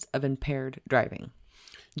prevalence of impaired driving.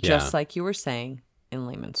 Just like you were saying in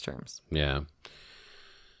layman's terms. Yeah.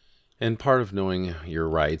 And part of knowing your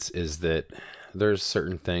rights is that there's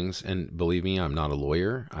certain things, and believe me, I'm not a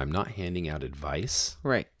lawyer. I'm not handing out advice.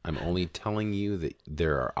 Right. I'm only telling you that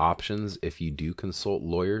there are options if you do consult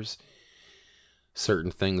lawyers. Certain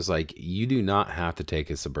things like you do not have to take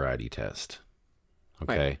a sobriety test.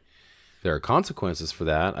 Okay. Right. There are consequences for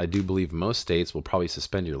that. I do believe most states will probably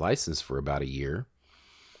suspend your license for about a year.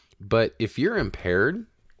 But if you're impaired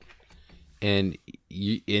and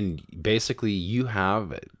you're going to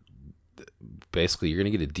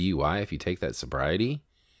get a DUI if you take that sobriety,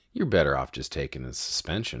 you're better off just taking a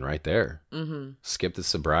suspension right there. Skip the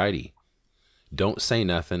sobriety. Don't say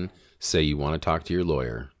nothing. Say you want to talk to your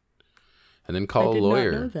lawyer. And then call a lawyer. I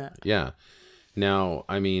did not know that. Yeah. Now,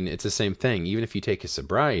 I mean, it's the same thing. Even if you take a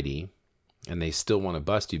sobriety and they still want to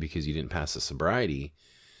bust you because you didn't pass the sobriety,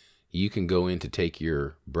 you can go in to take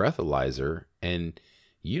your breathalyzer and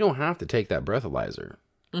you don't have to take that breathalyzer.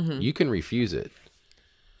 You can refuse it.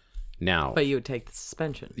 Now, but you would take the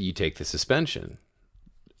suspension. You take the suspension.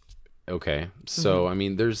 Okay. So, I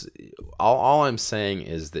mean, there's all I'm saying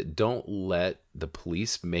is that don't let the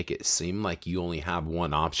police make it seem like you only have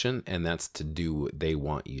one option, and that's to do what they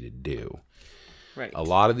want you to do. Right. A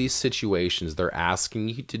lot of these situations, they're asking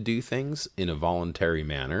you to do things in a voluntary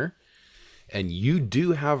manner, and you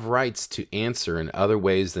do have rights to answer in other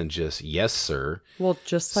ways than just, yes, sir. Well,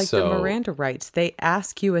 just like the Miranda rights, they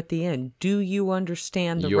ask you at the end, do you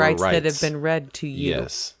understand the rights that have been read to you?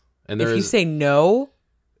 Yes. And if you say no,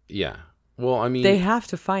 yeah. Well, I mean, they have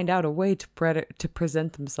to find out a way to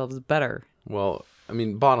present themselves better. Well, I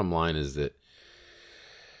mean, bottom line is that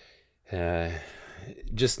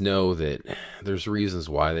just know that there's reasons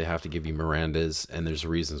why they have to give you Mirandas, and there's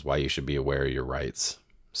reasons why you should be aware of your rights.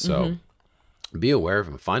 So be aware of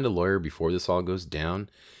them. Find a lawyer before this all goes down.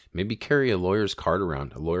 Maybe carry a lawyer's card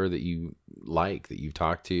around, a lawyer that you like, that you've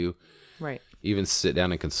talked to. Right. Even sit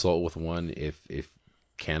down and consult with one if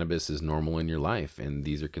cannabis is normal in your life and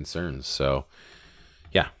these are concerns. So,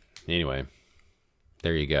 yeah. Anyway,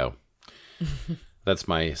 there you go. That's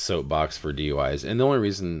my soapbox for DUIs. And the only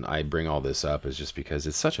reason I bring all this up is just because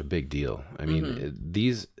it's such a big deal. I mean,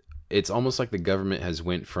 it's almost like the government has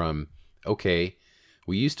went from, okay,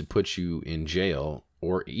 we used to put you in jail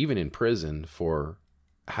or even in prison for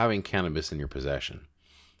having cannabis in your possession.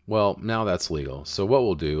 Well, now that's legal. So what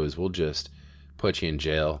we'll do is we'll just put you in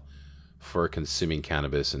jail for consuming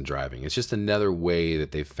cannabis and driving. It's just another way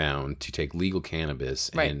that they've found to take legal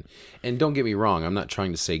cannabis. Right. And don't get me wrong, I'm not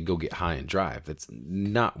trying to say go get high and drive. That's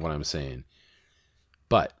not what I'm saying.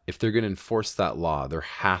 But if they're going to enforce that law, there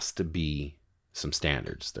has to be some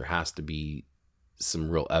standards. There has to be some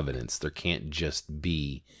real evidence. There can't just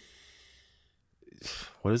be,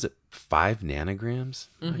 what is it, 5 nanograms?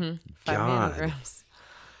 Mm-hmm. 5 God. nanograms.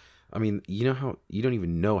 I mean, you don't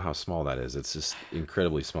even know how small that is. It's just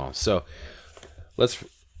incredibly small. So let's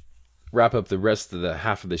wrap up the rest of the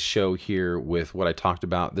half of the show here with what I talked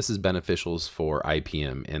about. This is beneficials for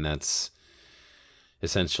IPM, and that's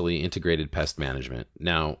essentially integrated pest management.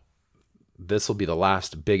 Now, this will be the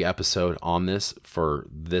last big episode on this for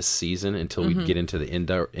this season until we get into the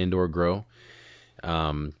indoor grow.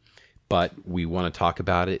 But we want to talk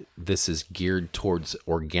about it. This is geared towards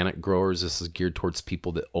organic growers. This is geared towards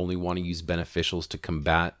people that only want to use beneficials to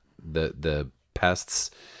combat the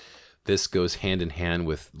pests. This goes hand in hand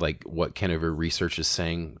with like what kind of research is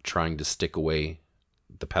saying, trying to stick away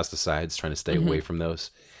the pesticides, trying to stay away from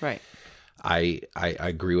those. Right. I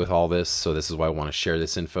agree with all this, so this is why I want to share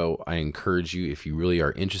this info. I encourage you, if you really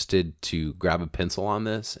are interested, to grab a pencil on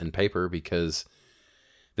this and paper, because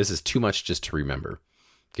this is too much just to remember.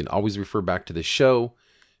 You can always refer back to the show,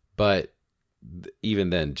 but even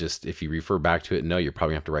then, just if you refer back to it, no, you're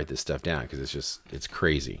probably going to have to write this stuff down because it's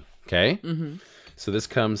crazy. Okay? Mm-hmm. So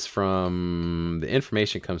the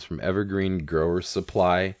information comes from Evergreen Grower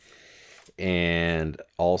Supply, and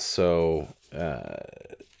also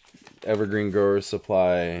Evergreen Grower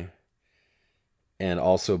Supply, and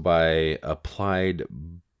also by Applied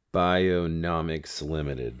Bionomics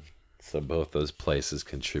Limited. So both those places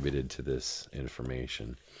contributed to this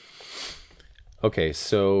information. Okay,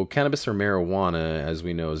 so cannabis or marijuana, as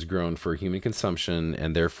we know, is grown for human consumption,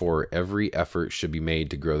 and therefore every effort should be made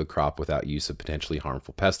to grow the crop without use of potentially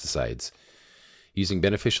harmful pesticides. Using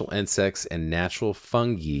beneficial insects and natural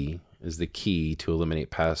fungi is the key to eliminate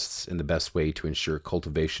pests and the best way to ensure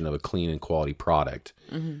cultivation of a clean and quality product.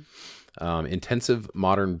 Mm-hmm. Intensive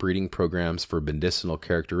modern breeding programs for medicinal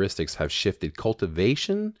characteristics have shifted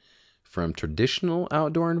cultivation from traditional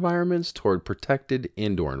outdoor environments toward protected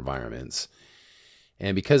indoor environments.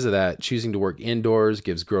 And because of that, choosing to work indoors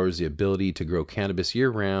gives growers the ability to grow cannabis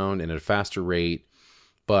year-round and at a faster rate,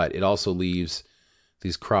 but it also leaves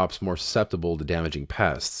these crops more susceptible to damaging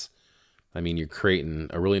pests. I mean, you're creating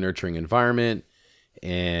a really nurturing environment,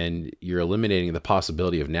 and you're eliminating the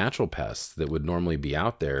possibility of natural pests that would normally be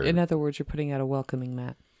out there. In other words, you're putting out a welcoming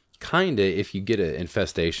mat. Kinda, if you get an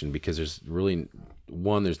infestation, because there's really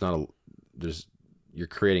you're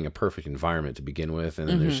creating a perfect environment to begin with, and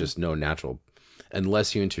then there's just no natural,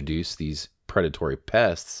 unless you introduce these predatory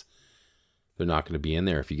pests, they're not going to be in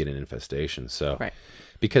there if you get an infestation. So, right.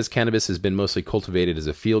 Because cannabis has been mostly cultivated as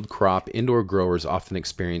a field crop, indoor growers often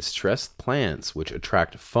experience stressed plants, which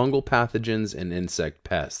attract fungal pathogens and insect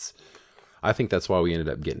pests. I think that's why we ended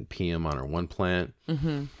up getting PM on our one plant,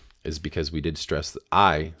 is because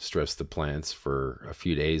I stressed the plants for a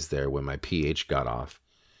few days there when my pH got off.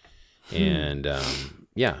 And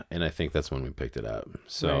and I think that's when we picked it up.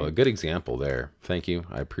 So A good example there. Thank you.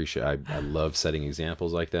 I appreciate I love setting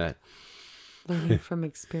examples like that. Learning from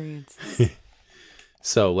experiences.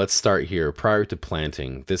 So let's start here. Prior to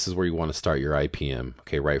planting, this is where you want to start your IPM,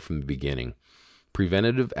 okay, right from the beginning.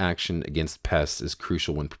 Preventative action against pests is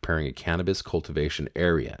crucial when preparing a cannabis cultivation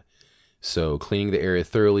area. So cleaning the area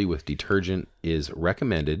thoroughly with detergent is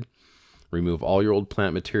recommended. Remove all your old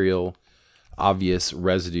plant material, obvious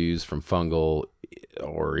residues from fungal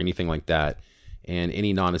or anything like that, and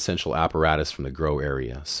any non-essential apparatus from the grow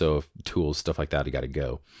area. So tools, stuff like that, you got to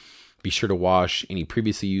go. Be sure to wash any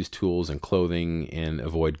previously used tools and clothing and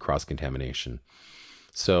avoid cross-contamination.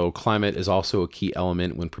 So climate is also a key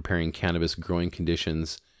element when preparing cannabis growing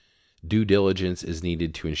conditions. Due diligence is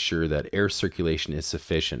needed to ensure that air circulation is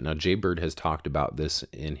sufficient. Now, Jay Bird has talked about this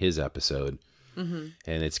in his episode, and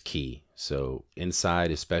it's key. So inside,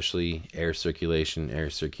 especially air circulation,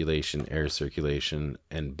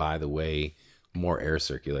 and by the way, more air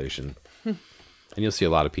circulation. And you'll see a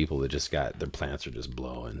lot of people that just got, their plants are just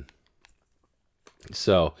blowing.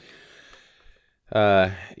 So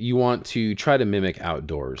you want to try to mimic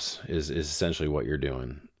outdoors is essentially what you're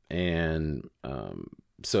doing. And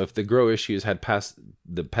so if the grow issues had passed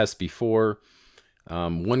the pests before,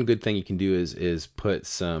 one good thing you can do is put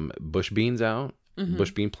some bush beans out.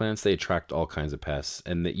 Bush bean plants, they attract all kinds of pests,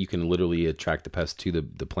 and that you can literally attract the pests to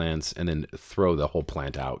the plants and then throw the whole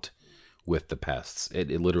plant out with the pests.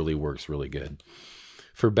 It literally works really good.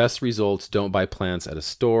 For best results, don't buy plants at a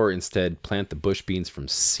store. Instead, plant the bush beans from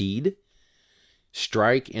seed.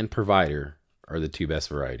 Strike and Provider are the two best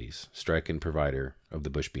varieties, Strike and Provider of the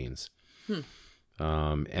bush beans.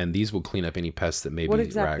 And these will clean up any pests that may What be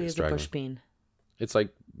exactly is a straggling. bush bean? It's like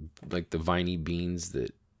the viney beans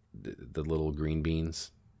that the little green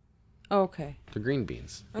beans. Oh, okay. They're green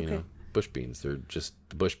beans, you Okay. know, bush beans. They're just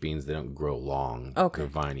the bush beans. They don't grow long. Okay. They're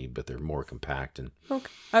viney, but they're more compact and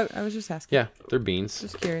Okay. I was just asking. yeah, they're beans.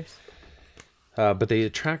 Just curious. But they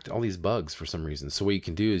attract all these bugs for some reason. So what you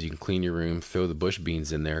can do is you can clean your room, throw the bush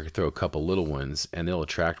beans in there, throw a couple little ones, and they'll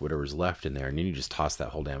attract whatever's left in there. And then you just toss that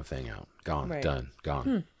whole damn thing out. Gone, Right. done,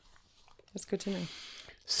 gone. That's good to know.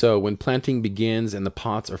 So when planting begins and the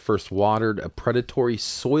pots are first watered, a predatory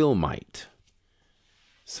soil mite,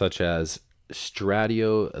 such as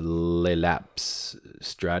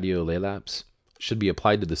Stradiolelaps, should be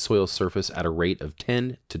applied to the soil surface at a rate of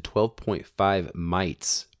 10 to 12.5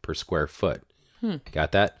 mites per square foot.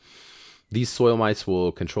 Got that? These soil mites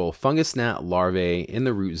will control fungus gnat larvae in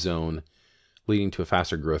the root zone, leading to a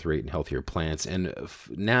faster growth rate and healthier plants. And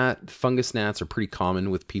fungus gnats are pretty common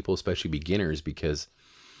with people, especially beginners, because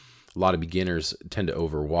a lot of beginners tend to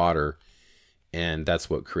overwater, and that's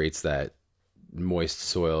what creates that moist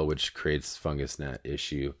soil, which creates fungus gnat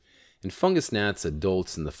issue. And fungus gnats,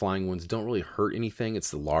 adults and the flying ones, don't really hurt anything. It's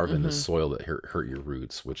the larvae in the soil that hurt your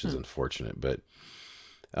roots, which is unfortunate. But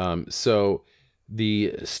so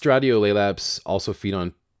the Stradiolelaps also feed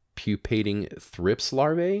on pupating thrips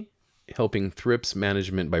larvae, helping thrips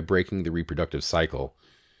management by breaking the reproductive cycle.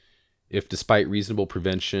 If despite reasonable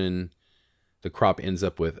prevention, the crop ends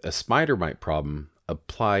up with a spider mite problem,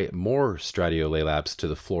 apply more Stradiolelaps to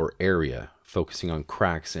the floor area, focusing on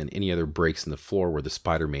cracks and any other breaks in the floor where the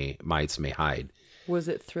spider mites may hide. Was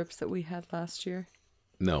it thrips that we had last year?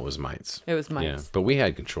 No, it was mites. It was mites. Yeah, but we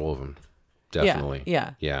had control of them. Definitely.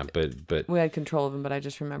 Yeah. Yeah, but We had control of him, but I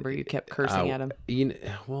just remember you kept cursing at him.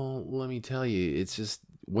 Well, let me tell you, it's just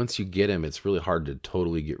once you get him, it's really hard to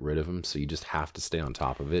totally get rid of him. So you just have to stay on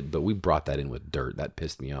top of it. But we brought that in with dirt. That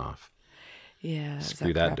pissed me off. Yeah.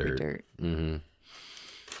 Screw that dirt.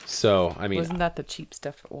 So I mean, Wasn't that the cheap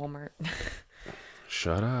stuff at Walmart?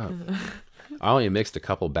 shut up. I only mixed a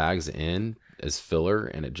couple bags in as filler,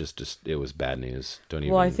 and it was bad news. Don't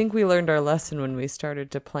even. Well, I think we learned our lesson when we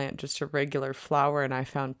started to plant just a regular flower, and I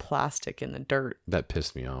found plastic in the dirt. That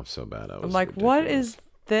pissed me off so bad. I'm like, what is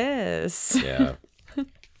this? Yeah.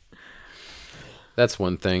 That's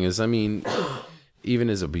one thing is, I mean, even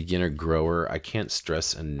as a beginner grower, I can't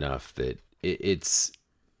stress enough that it's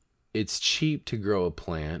cheap to grow a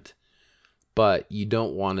plant, but you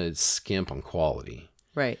don't want to skimp on quality.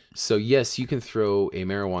 Right. So yes, you can throw a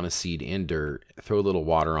marijuana seed in dirt, throw a little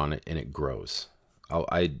water on it, and it grows.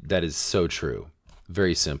 That is so true.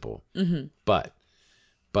 Very simple. Mm-hmm. But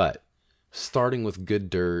starting with good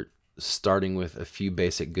dirt, starting with a few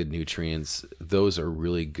basic good nutrients, those are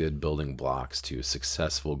really good building blocks to a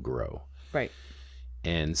successful grow. Right.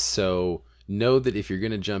 And so know that if you're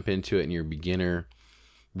going to jump into it and you're a beginner,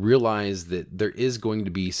 realize that there is going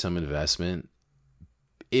to be some investment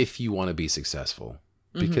if you want to be successful.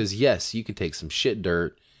 Because yes, you can take some shit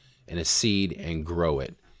dirt and a seed and grow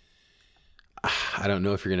it. I don't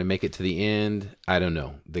know if you're going to make it to the end. I don't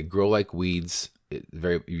know. They grow like weeds.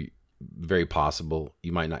 Very, very possible.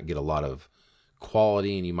 You might not get a lot of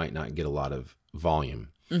quality and you might not get a lot of volume.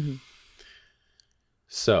 Mm-hmm.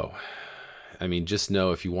 So, I mean, just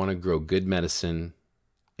know if you want to grow good medicine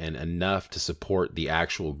and enough to support the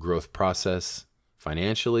actual growth process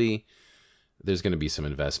financially, there's going to be some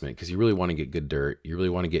investment because you really want to get good dirt. You really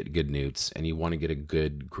want to get good newts and you want to get a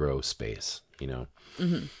good grow space, you know?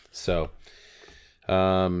 Mm-hmm. So,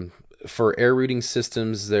 for air rooting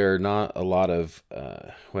systems, there are not a lot of,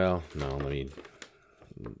 let me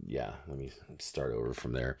start over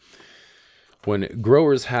from there. When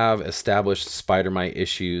growers have established spider mite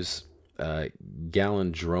issues,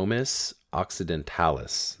 Gallindromus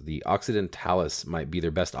occidentalis. The occidentalis might be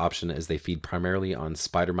their best option as they feed primarily on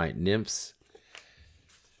spider mite nymphs.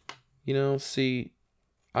 You know, see,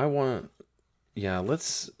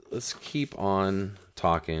 let's keep on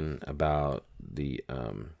talking about the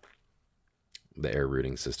air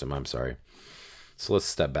rooting system. I'm sorry. So let's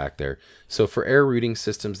step back there. So for air rooting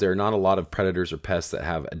systems, there are not a lot of predators or pests that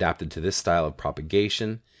have adapted to this style of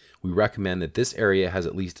propagation. We recommend that this area has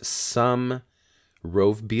at least some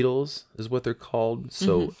rove beetles, is what they're called.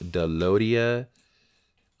 So Dalodia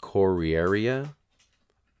coriaria.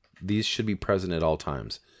 These should be present at all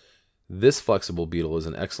times. This flexible beetle is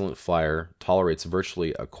an excellent flyer, tolerates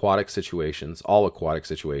virtually all aquatic situations,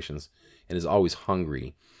 and is always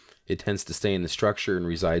hungry. It tends to stay in the structure and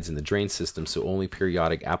resides in the drain system, so only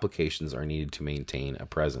periodic applications are needed to maintain a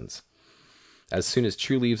presence. As soon as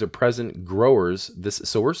true leaves are present, growers,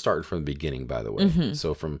 so we're starting from the beginning, by the way.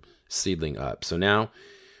 So from seedling up. So now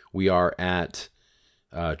we are at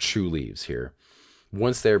true leaves here.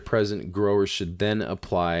 Once they're present, growers should then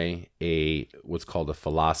apply what's called a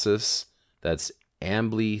phlosis. That's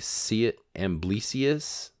amblyceous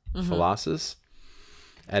phlosis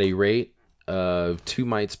at a rate of 2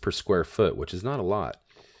 mites per square foot, which is not a lot.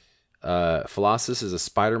 Phlosis is a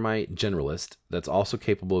spider mite generalist that's also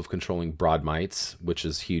capable of controlling broad mites, which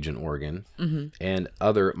is huge in Oregon, and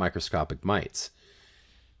other microscopic mites.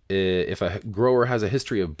 If a grower has a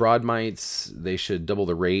history of broad mites, they should double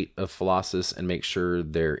the rate of phlosis and make sure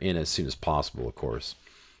they're in as soon as possible, of course.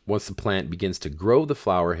 Once the plant begins to grow the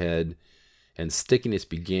flower head and stickiness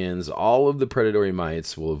begins, all of the predatory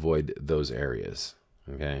mites will avoid those areas.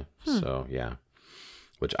 Okay? So, yeah.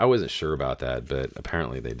 Which I wasn't sure about that, but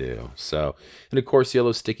apparently they do. So, and of course,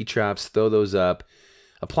 yellow sticky traps, throw those up.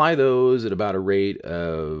 Apply those at about a rate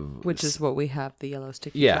of... Which is what we have, the yellow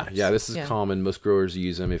sticky traps. Yeah, this is common. Most growers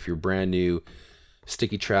use them. If you're brand new,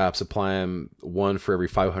 sticky traps, apply them 1 for every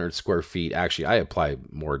 500 square feet. Actually, I apply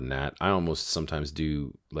more than that. I almost sometimes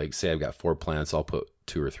do, like, say I've got 4 plants, I'll put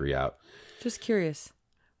 2 or 3 out. Just curious.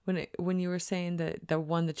 When you were saying that the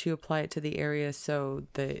one that you apply it to the area so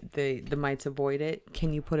the mites avoid it,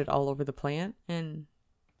 can you put it all over the plant?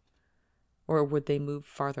 Or would they move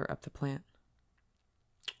farther up the plant?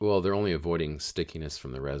 Well, they're only avoiding stickiness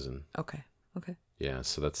from the resin. Okay. Yeah,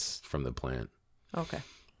 so that's from the plant. Okay.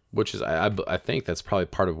 Which is, I think that's probably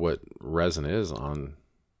part of what resin is on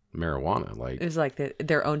marijuana. Like, it's like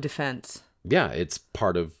their own defense. Yeah, it's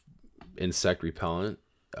part of insect repellent.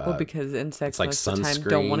 Well, because insects like most of the time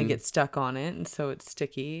don't want to get stuck on it, and so it's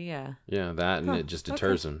sticky. Yeah. Yeah, that and it just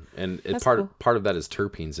deters them. And cool. part of that is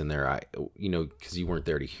terpenes in there. Because you weren't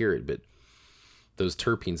there to hear it, but those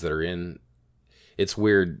terpenes that are in, it's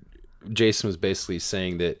weird. Jason was basically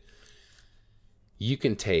saying that you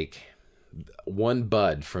can take one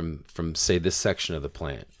bud from say this section of the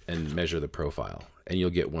plant and measure the profile, and you'll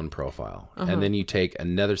get one profile. And then you take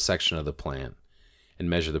another section of the plant and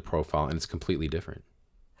measure the profile, and it's completely different.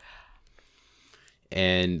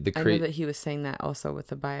 And I know that he was saying that also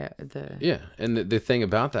with yeah, and the thing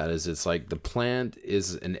about that is it's like the plant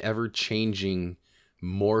is an ever-changing,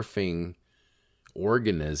 morphing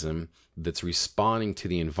organism that's responding to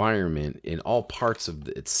the environment in all parts of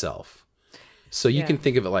itself. So you can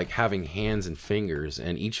think of it like having hands and fingers,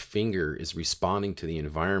 and each finger is responding to the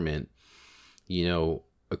environment,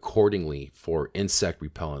 accordingly for insect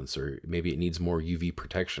repellents, or maybe it needs more UV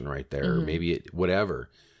protection right there, or maybe whatever.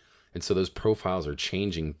 And so those profiles are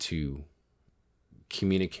changing to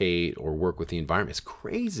communicate or work with the environment. It's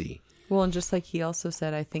crazy. Well, and just like he also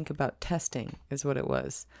said, I think about testing is what it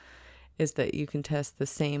was, is that you can test the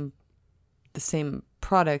same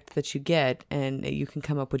product that you get, and you can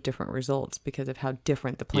come up with different results because of how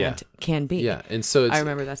different the plant can be. Yeah, and so I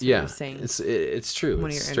remember that's what he was saying. It's true.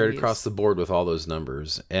 It's straight across the board with all those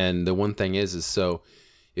numbers. And the one thing is so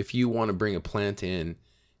if you want to bring a plant in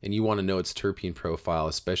and you want to know its terpene profile,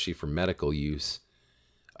 especially for medical use,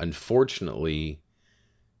 unfortunately,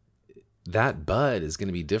 that bud is going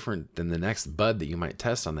to be different than the next bud that you might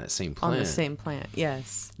test on that same plant. On the same plant,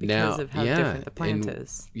 yes, because of how different the plant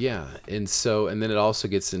is. Yeah, and then it also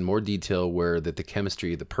gets in more detail where that the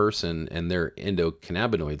chemistry of the person and their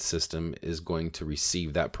endocannabinoid system is going to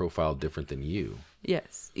receive that profile different than you.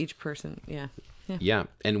 Yes, each person, yeah. Yeah,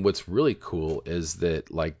 and what's really cool is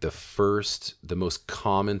that like the most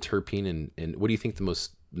common terpene and what do you think the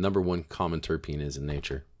most number one common terpene is in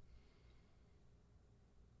nature?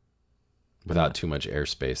 Without too much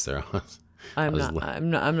airspace there. I'm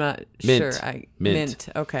not sure. Mint.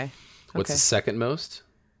 Okay. What's the second most?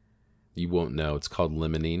 You won't know. It's called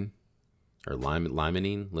limonene or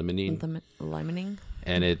limonene. Limonene.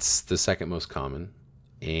 And it's the second most common,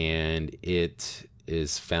 and it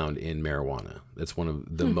is found in marijuana. It's one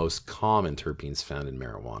of the most common terpenes found in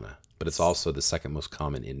marijuana, but it's also the second most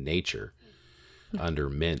common in nature under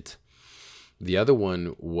mint. The other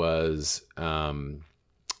one was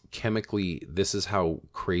chemically, this is how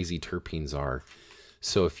crazy terpenes are.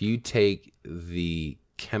 So if you take the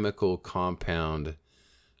chemical compound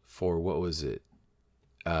for, what was it?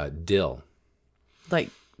 Dill. Like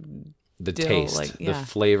the dill, taste, the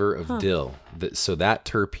flavor of dill. So that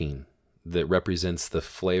terpene that represents the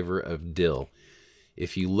flavor of dill,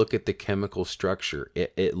 if you look at the chemical structure,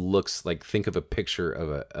 it looks like, think of a picture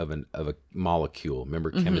of a molecule.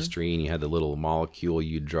 Remember chemistry, and you had the little molecule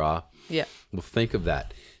you draw? Yeah. Well, think of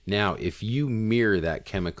that. Now, if you mirror that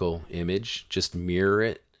chemical image, just mirror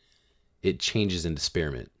it, it changes into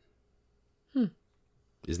spearmint.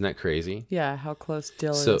 Isn't that crazy? Yeah, how close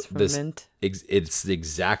dill So is from mint. it's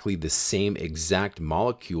exactly the same exact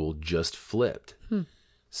molecule, just flipped.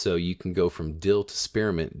 So you can go from dill to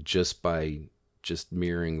spearmint just by just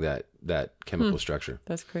mirroring that chemical structure.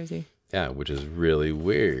 That's crazy. Yeah, which is really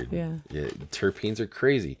weird. Yeah. Terpenes are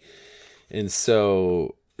crazy. And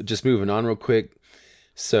so just moving on real quick.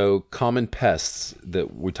 So common pests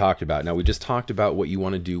that we talked about. Now we just talked about what you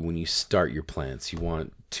want to do when you start your plants. You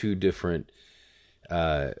want two different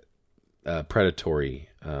predatory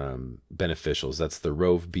beneficials. That's the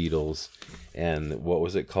rove beetles and what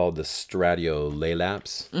was it called? The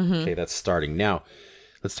Stratiolaelaps. Okay, that's starting. Now,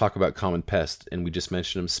 let's talk about common pests. And we just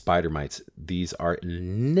mentioned them, spider mites. These are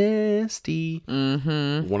nasty.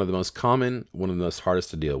 One of the most common, one of the most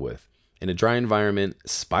hardest to deal with. In a dry environment,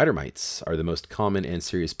 spider mites are the most common and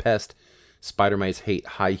serious pest. Spider mites hate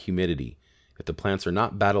high humidity. If the plants are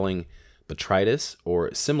not battling botrytis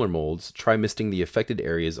or similar molds, try misting the affected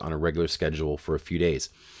areas on a regular schedule for a few days.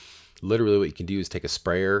 Literally what you can do is take a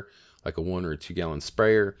sprayer, like a 1 or 2 gallon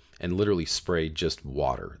sprayer, and literally spray just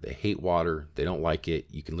water. They hate water. They don't like it.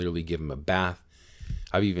 You can literally give them a bath.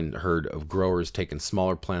 I've even heard of growers taking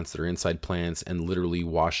smaller plants that are inside plants and literally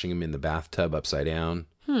washing them in the bathtub upside down.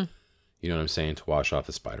 You know what I'm saying? To wash off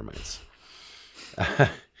the spider mites.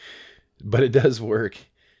 But it does work.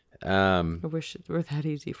 I wish it were that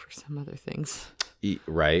easy for some other things.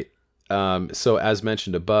 Right. So as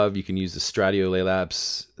mentioned above, you can use the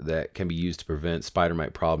Stratiolaelaps that can be used to prevent spider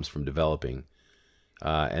mite problems from developing.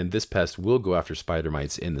 And this pest will go after spider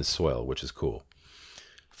mites in the soil, which is cool.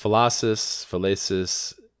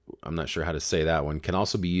 Phalacis, I'm not sure how to say that one, can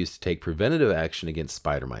also be used to take preventative action against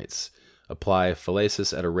spider mites. Apply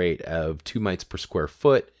Phalacis at a rate of 2 mites per square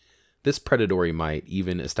foot. This predatory mite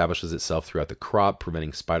even establishes itself throughout the crop,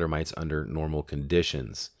 preventing spider mites under normal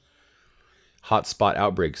conditions. Hot spot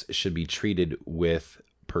outbreaks should be treated with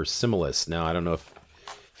Persimilis. Now, I don't know if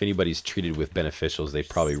anybody's treated with beneficials, they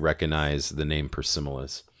probably recognize the name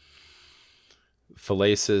Persimilis.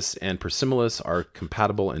 Phalacis and Persimilis are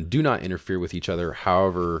compatible and do not interfere with each other.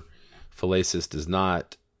 However, Phalacis does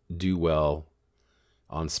not do well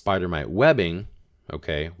on spider mite webbing,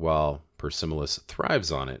 okay, while Persimilis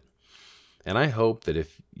thrives on it. And I hope that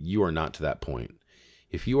if you are not to that point,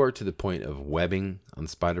 if you are to the point of webbing on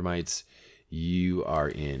spider mites, you are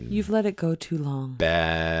in... You've let it go too long.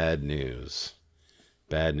 Bad news.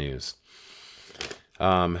 Bad news.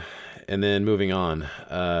 And then moving on.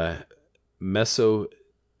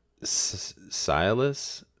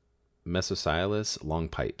 Mesocyalus long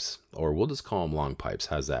pipes, or we'll just call them long pipes.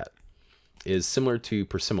 How's that? Is similar to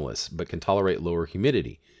Persimilis, but can tolerate lower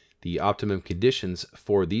humidity. The optimum conditions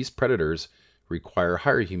for these predators require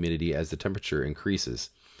higher humidity as the temperature increases.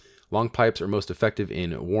 Long pipes are most effective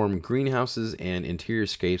in warm greenhouses and interior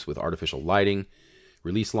scapes with artificial lighting.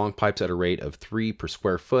 Release long pipes at a rate of 3 per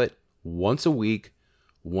square foot once a week,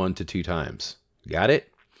 1 to 2 times. Got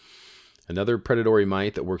it? Another predatory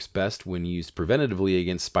mite that works best when used preventatively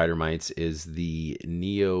against spider mites is the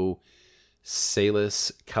Neosalus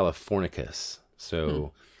californicus.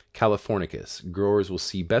 So, Californicus. Growers will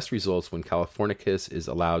see best results when Californicus is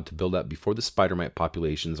allowed to build up before the spider mite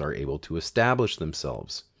populations are able to establish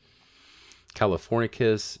themselves.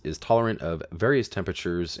 Californicus is tolerant of various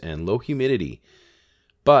temperatures and low humidity,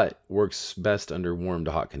 but works best under warm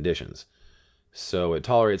to hot conditions. So it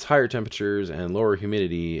tolerates higher temperatures and lower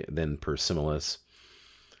humidity than Persimilis.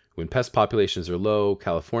 When pest populations are low,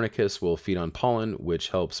 Californicus will feed on pollen, which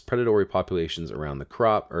helps predatory populations around the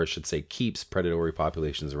crop, or I should say keeps predatory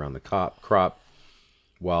populations around the crop.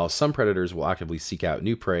 While some predators will actively seek out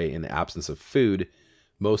new prey in the absence of food,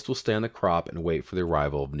 most will stay on the crop and wait for the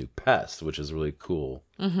arrival of new pests, which is really cool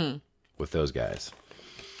with those guys.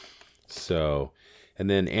 So... And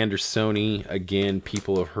then Andersoni, again,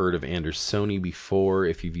 people have heard of Andersoni before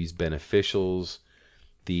if you've used beneficials.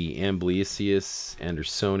 The Amblyopsis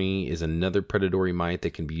andersoni is another predatory mite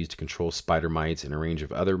that can be used to control spider mites and a range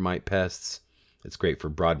of other mite pests. It's great for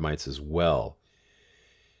broad mites as well.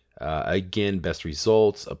 Again, best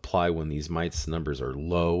results apply when these mites numbers are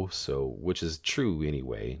low, so which is true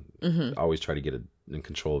anyway. Always try to get in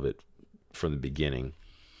control of it from the beginning.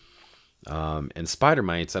 And spider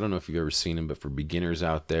mites, I don't know if you've ever seen them, but for beginners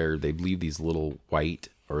out there, they leave these little white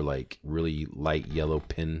or like really light yellow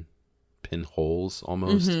pin holes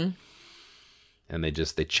almost. And they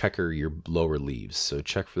checker your lower leaves. So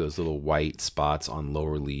check for those little white spots on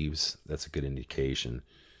lower leaves. That's a good indication.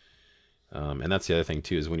 And that's the other thing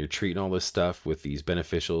too, is when you're treating all this stuff with these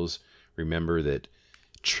beneficials, remember that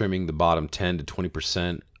trimming the bottom 10 to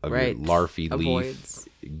 20% of your larvae leaf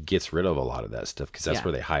gets rid of a lot of that stuff, because that's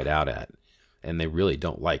where they hide out at, and they really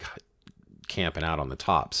don't like camping out on the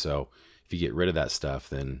top. So if you get rid of that stuff,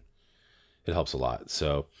 then it helps a lot.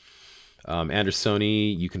 So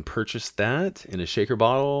Andersoni, you can purchase that in a shaker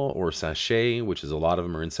bottle or sachet, which is a lot of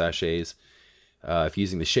them are in sachets. If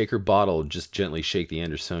using the shaker bottle, just gently shake the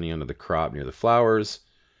Andersoni under the crop near the flowers.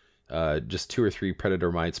 Just 2 or 3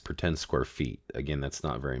 predator mites per 10 square feet. Again, that's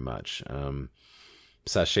not very much.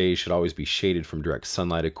 Sachets should always be shaded from direct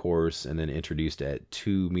sunlight, of course, and then introduced at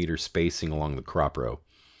 2-meter spacing along the crop row.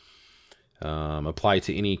 Apply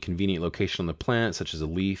to any convenient location on the plant, such as a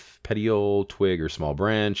leaf, petiole, twig, or small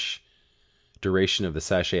branch. Duration of the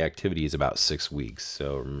sachet activity is about 6 weeks,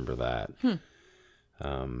 so remember that.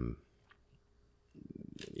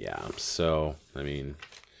 Yeah, so, I mean,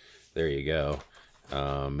 there you go.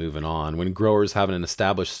 Moving on. When growers have an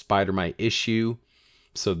established spider mite issue,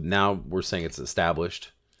 so now we're saying it's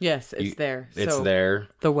established. Yes, it's there. It's so there.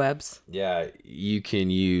 The webs. Yeah, you can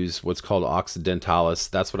use what's called Occidentalis.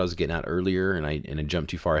 That's what I was getting at earlier, and I jumped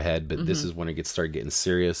too far ahead, but this is when it started getting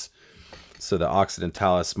serious. So the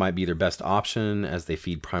Occidentalis might be their best option, as they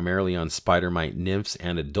feed primarily on spider mite nymphs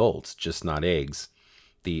and adults, just not eggs.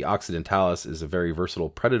 The Occidentalis is a very versatile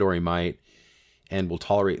predatory mite and will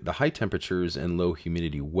tolerate the high temperatures and low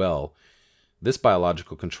humidity well. This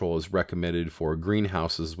biological control is recommended for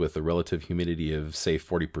greenhouses with a relative humidity of, say,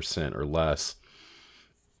 40% or less.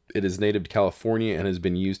 It is native to California and has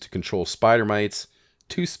been used to control spider mites,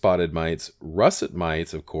 two-spotted mites, russet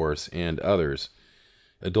mites, of course, and others.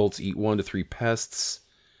 Adults eat 1 to 3 pests,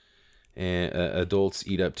 and adults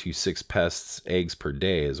eat up to 6 pests, eggs per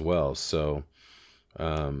day as well. So,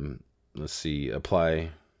 let's see,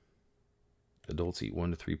 apply... Adults eat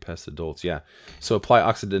 1 to 3 pests. Adults, yeah. So apply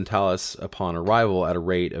Occidentalis upon arrival at a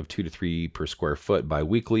rate of 2 to 3 per square foot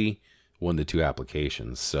bi-weekly, 1 to 2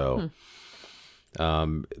 applications. So,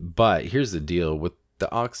 but here's the deal with the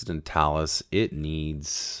Occidentalis. It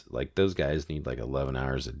needs, like, those guys need like 11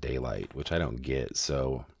 hours of daylight, which I don't get.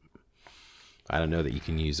 So I don't know that you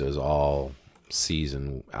can use those all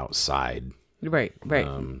season outside. Right.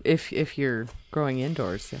 If you're growing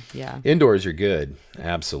indoors, yeah. Indoors, you're good,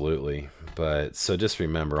 absolutely. But so just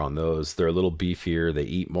remember on those, they're a little beefier, they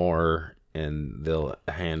eat more, and they'll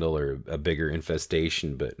handle a bigger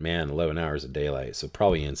infestation. But man, 11 hours of daylight, so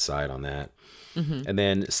probably inside on that. And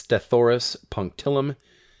then Stethorus punctillum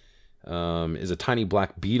is a tiny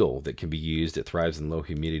black beetle that can be used. It thrives in low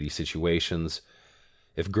humidity situations.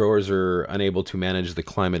 If growers are unable to manage the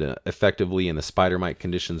climate effectively and the spider mite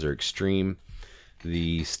conditions are extreme,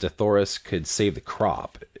 the Stethorus could save the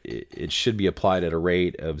crop. It should be applied at a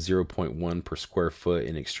rate of 0.1 per square foot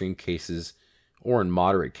in extreme cases, or in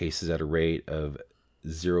moderate cases at a rate of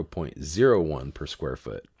 0.01 per square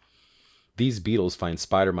foot. These beetles find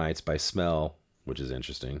spider mites by smell, which is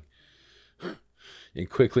interesting, and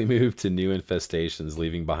quickly move to new infestations,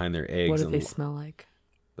 leaving behind their eggs. What do they smell like?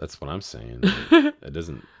 That's what I'm saying. It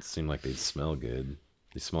doesn't seem like they smell good.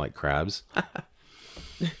 They smell like crabs.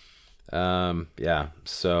 Yeah.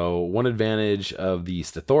 So one advantage of the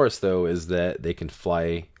Stethorus, though, is that they can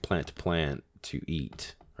fly plant to plant to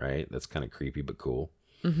eat. Right? That's kind of creepy, but cool.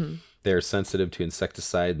 They're sensitive to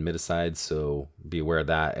insecticide, miticides, so be aware of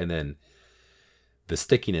that. And then the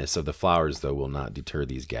stickiness of the flowers, though, will not deter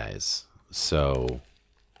these guys. So,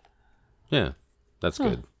 yeah, that's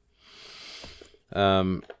good.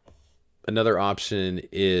 Another option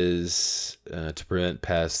is to prevent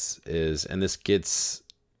pests is, and this gets,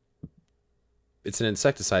 it's an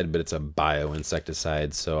insecticide, but it's a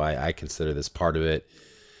bioinsecticide, so I consider this part of it.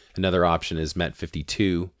 Another option is Met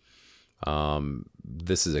 52.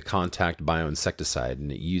 This is a contact bioinsecticide,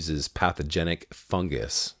 and it uses pathogenic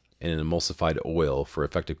fungus in an emulsified oil for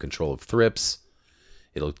effective control of thrips.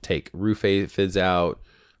 It'll take roof aphids out,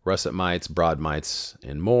 russet mites, broad mites,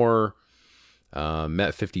 and more.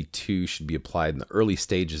 Met 52 should be applied in the early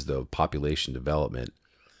stages, though, of population development.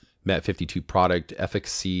 Met 52 product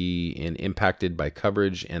efficacy and impacted by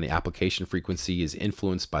coverage, and the application frequency is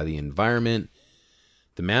influenced by the environment,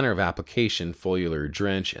 the manner of application, foliar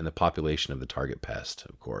drench, and the population of the target pest,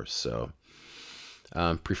 of course. So,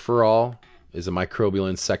 Preferol is a microbial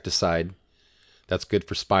insecticide that's good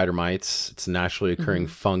for spider mites. It's a naturally occurring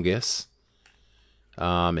fungus.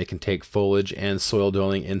 It can take foliage and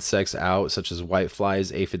soil-dwelling insects out, such as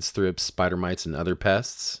whiteflies, aphids, thrips, spider mites, and other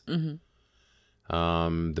pests.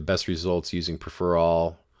 The best results using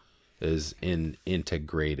Preferol is in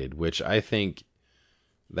integrated, which I think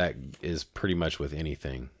that is pretty much with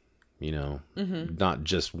anything, you know, not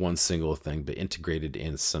just one single thing, but integrated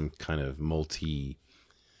in some kind of multi,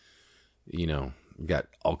 you know, got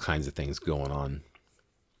all kinds of things going on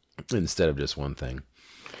instead of just one thing.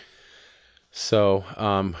 So,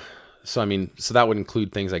 So, I mean, so that would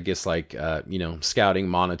include things, I guess, like, scouting,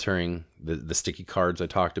 monitoring, the sticky cards I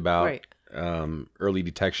talked about. Right. Early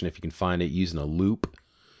detection if you can find it, using a loop.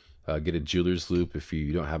 Get a jeweler's loop if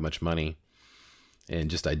you don't have much money. And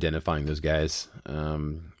just identifying those guys.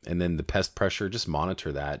 And then the pest pressure, just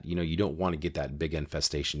monitor that. You don't want to get that big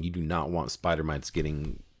infestation. You do not want spider mites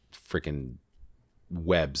getting freaking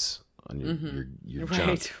webs on your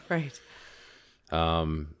junk. Right.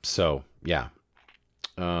 So, yeah.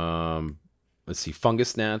 Let's see.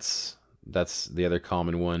 Fungus gnats. That's the other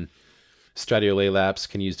common one. Stratiolaelaps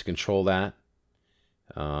can use to control that.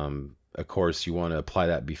 Of course, you want to apply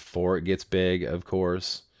that before it gets big, of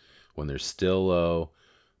course, when they're still low.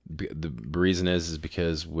 The reason is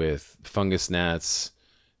because with fungus gnats,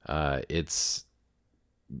 it's,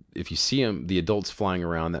 if you see them, the adults flying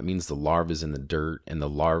around, that means the larva is in the dirt, and the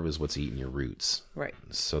larva is what's eating your roots. Right.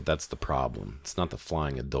 So that's the problem. It's not the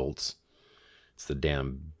flying adults. It's the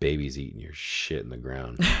damn babies eating your shit in the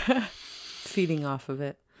ground. Feeding off of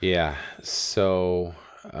it. Yeah. So,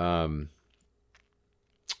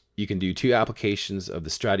 you can do 2 applications of the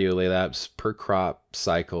Stratiolaelaps per crop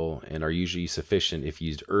cycle and are usually sufficient if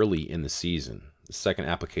used early in the season. The second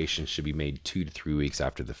application should be made 2 to 3 weeks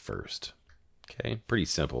after the first. Okay, pretty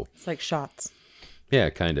simple. It's like shots. Yeah,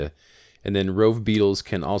 kind of. And then rove beetles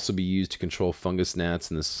can also be used to control fungus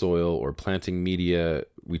gnats in the soil or planting media.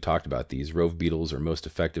 We talked about these. Rove beetles are most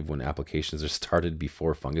effective when applications are started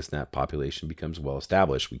before fungus gnat population becomes well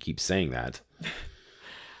established. We keep saying that.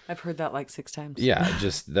 I've heard that like 6 times. Yeah,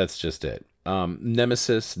 that's just it.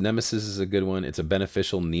 Nemesis. Nemesis is a good one. It's a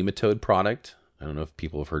beneficial nematode product. I don't know if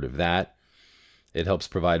people have heard of that. It helps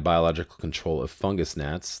provide biological control of fungus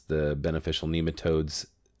gnats. The beneficial nematodes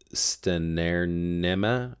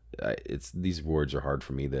Stenernema. These words are hard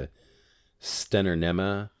for me. The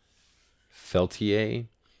Stenernema feltiae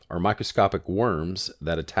are microscopic worms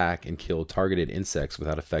that attack and kill targeted insects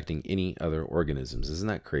without affecting any other organisms. Isn't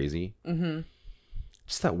that crazy? Mm-hmm.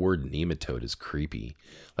 Just that word nematode is creepy.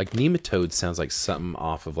 Like, nematode sounds like something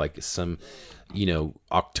off of like some,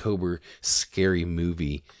 October scary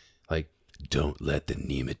movie. Like, don't let the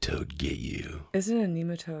nematode get you. Isn't it a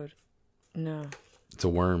nematode? No. It's a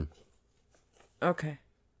worm. Okay.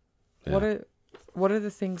 Yeah. What are the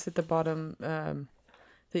things at the bottom that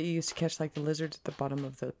you used to catch, like the lizards at the bottom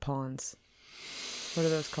of the ponds? What are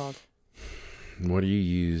those called? What do you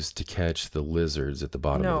use to catch the lizards at the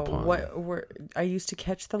bottom of the pond? I used to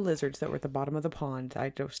catch the lizards that were at the bottom of the pond. I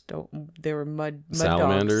just don't. They were mud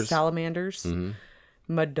Salamanders? dogs. Salamanders. Mm-hmm.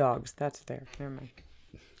 Mud dogs. That's there. Never mind.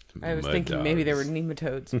 I was Mud thinking dogs. maybe they were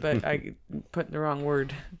nematodes, but I put the wrong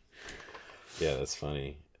word. Yeah, that's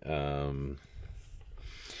funny. Another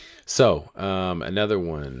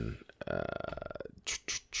one.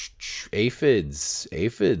 Aphids.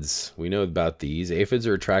 We know about these. Aphids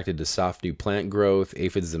are attracted to soft new plant growth.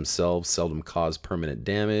 Aphids themselves seldom cause permanent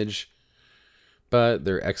damage, but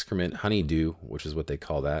their excrement, honeydew, which is what they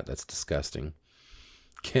call that's disgusting,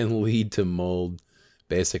 can lead to mold.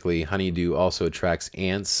 Basically, honeydew also attracts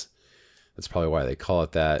ants. That's probably why they call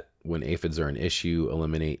it that. When aphids are an issue,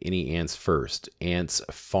 eliminate any ants first. Ants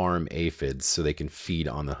farm aphids so they can feed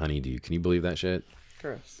on the honeydew. Can you believe that shit?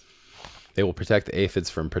 Gross. They will protect the aphids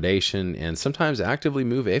from predation and sometimes actively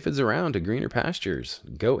move aphids around to greener pastures.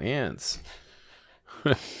 Go ants.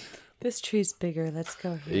 This tree's bigger. Let's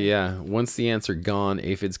go here. Yeah. Once the ants are gone,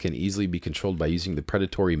 aphids can easily be controlled by using the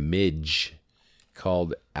predatory midge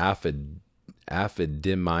called aphidemiza.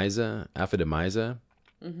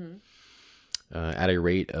 Mm-hmm. At a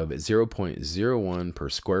rate of 0.01 per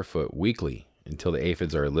square foot weekly until the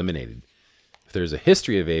aphids are eliminated. If there's a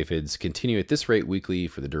history of aphids, continue at this rate weekly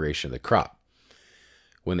for the duration of the crop.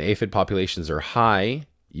 When the aphid populations are high,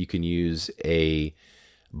 you can use a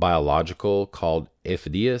biological called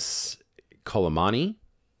Aphidius colomani.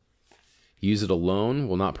 Use it alone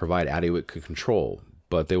will not provide adequate control,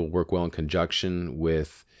 but they will work well in conjunction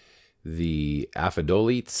with the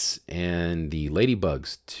aphidolites and the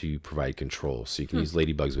ladybugs to provide control. So you can use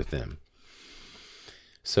ladybugs with them.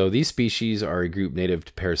 So these species are a group native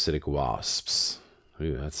to parasitic wasps.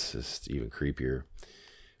 Ooh, that's just even creepier.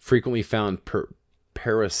 Frequently found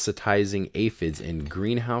parasitizing aphids in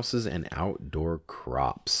greenhouses and outdoor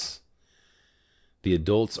crops. The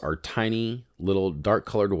adults are tiny, little,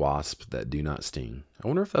 dark-colored wasps that do not sting. I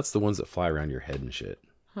wonder if that's the ones that fly around your head and shit.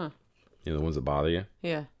 Huh. The ones that bother you?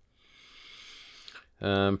 Yeah.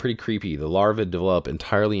 Pretty creepy. The larvae develop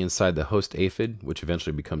entirely inside the host aphid, which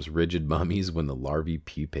eventually becomes rigid mummies when the larvae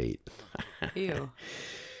pupate. Ew.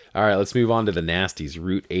 All right, let's move on to the nasties,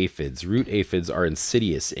 root aphids. Root aphids are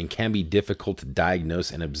insidious and can be difficult to diagnose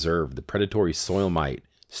and observe. The predatory soil mite,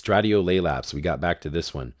 Stratiolaelaps, we got back to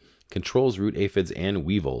this one. controls root aphids and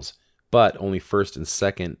weevils, but only first and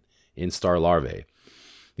second instar larvae.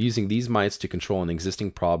 Using these mites to control an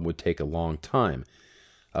existing problem would take a long time.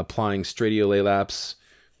 Applying Stratiolaelaps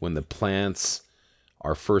when the plants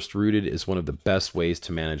are first rooted is one of the best ways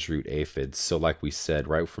to manage root aphids. So like we said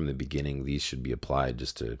right from the beginning, these should be applied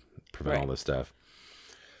just to prevent all this stuff.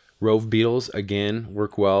 Rove beetles, again,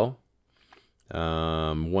 work well.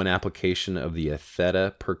 One application of the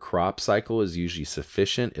Atheta per crop cycle is usually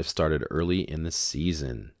sufficient if started early in the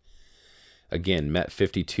season. Again, Met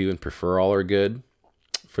 52 and Preferol are good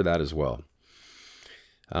for that as well.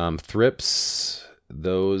 Thrips,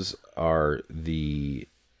 those are the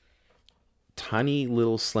tiny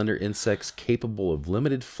little slender insects capable of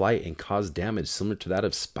limited flight and cause damage similar to that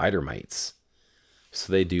of spider mites.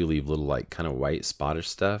 So they do leave little like kind of white spottish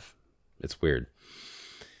stuff. It's weird.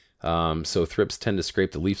 So thrips tend to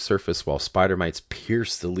scrape the leaf surface while spider mites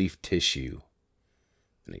pierce the leaf tissue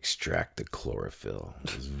and extract the chlorophyll.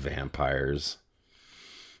 Those vampires.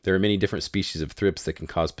 There are many different species of thrips that can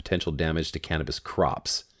cause potential damage to cannabis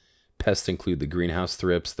crops. Pests include the greenhouse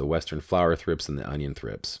thrips, the western flower thrips, and the onion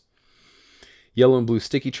thrips. Yellow and blue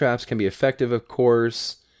sticky traps can be effective, of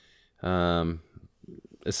course.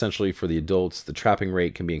 Essentially, for the adults, the trapping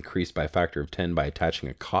rate can be increased by a factor of 10 by attaching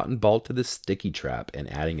a cotton ball to the sticky trap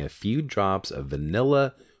and adding a few drops of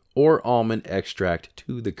vanilla or almond extract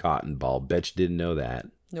to the cotton ball. Bet you didn't know that.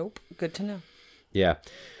 Nope. Good to know. Yeah.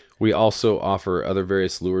 We also offer other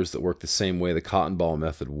various lures that work the same way the cotton ball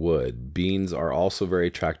method would. Beans are also very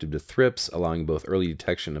attractive to thrips, allowing both early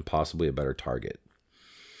detection and possibly a better target.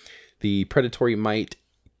 The predatory mite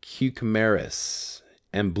Cucumaris,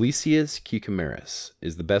 Amblesius cucumaris,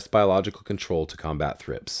 is the best biological control to combat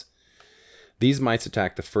thrips. These mites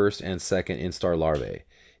attack the first and second instar larvae.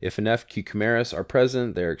 If enough Cucumaris are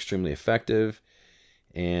present, they're extremely effective,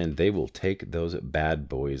 and they will take those bad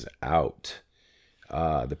boys out.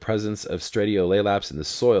 The presence of Stratiolaelaps in the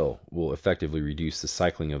soil will effectively reduce the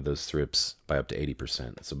cycling of those thrips by up to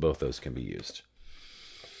 80%. So both those can be used.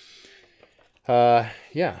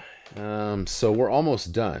 So we're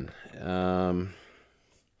almost done.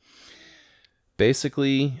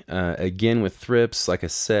 Basically, again with thrips, like I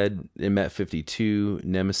said, Met 52,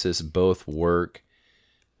 Nemesis both work.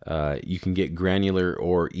 You can get granular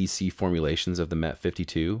or EC formulations of the Met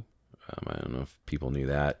 52. I don't know if people knew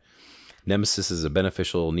that. Nemesis is a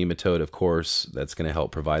beneficial nematode, of course, that's going to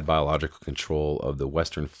help provide biological control of the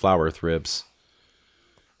western flower thrips.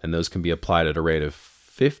 And those can be applied at a rate of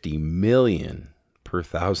 50 million per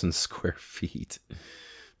 1,000 square feet.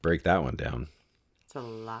 Break that one down. It's a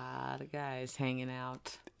lot of guys hanging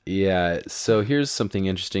out. Yeah, so here's something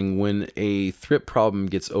interesting. When a thrip problem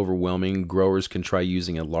gets overwhelming, growers can try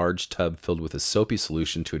using a large tub filled with a soapy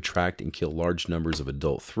solution to attract and kill large numbers of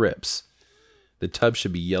adult thrips. The tub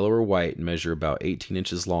should be yellow or white and measure about 18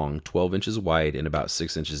 inches long, 12 inches wide, and about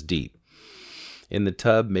 6 inches deep. In the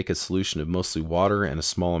tub, make a solution of mostly water and a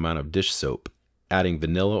small amount of dish soap. Adding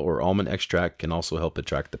vanilla or almond extract can also help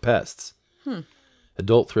attract the pests.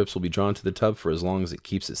 Adult thrips will be drawn to the tub for as long as it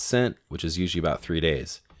keeps its scent, which is usually about 3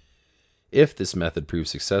 days. If this method proves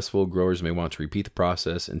successful, growers may want to repeat the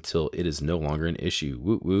process until it is no longer an issue.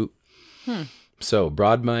 Woot woot. So,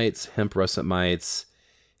 broad mites, hemp russet mites,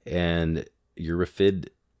 and Euryphid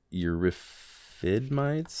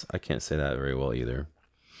mites? I can't say that very well either.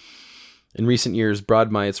 In recent years,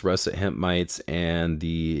 broad mites, russet hemp mites, and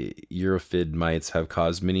the Euryphid mites have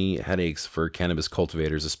caused many headaches for cannabis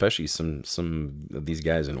cultivators, especially some of these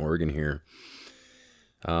guys in Oregon here.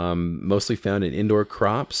 Mostly found in indoor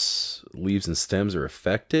crops. Leaves and stems are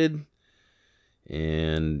affected,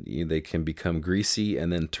 and they can become greasy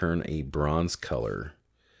and then turn a bronze color.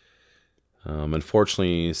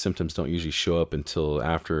 Unfortunately, symptoms don't usually show up until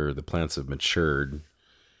after the plants have matured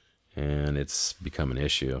and it's become an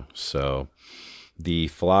issue. So the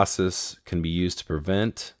Philosys can be used to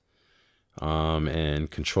prevent and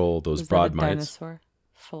control those broad mites. Dinosaur?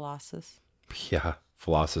 Philosys? Yeah,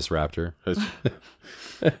 Philosys raptor.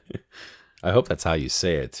 I hope that's how you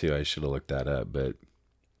say it too. I should have looked that up. But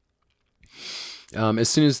as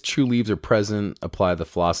soon as true leaves are present, apply the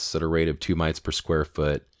Philosys at a rate of 2 mites per square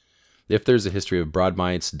foot. If there's a history of broad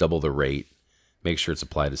mites, double the rate. Make sure it's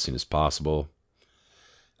applied as soon as possible.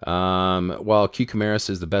 While Cucumaris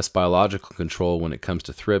is the best biological control when it comes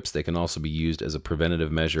to thrips, they can also be used as a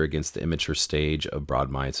preventative measure against the immature stage of broad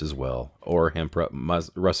mites as well, or hemp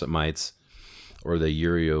russet mites, or the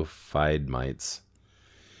Euryophyid mites.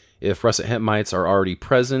 If russet hemp mites are already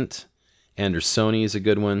present, Andersoni is a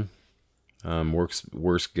good one.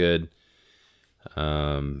 Works good.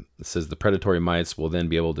 It says the predatory mites will then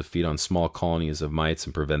be able to feed on small colonies of mites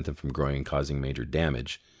and prevent them from growing and causing major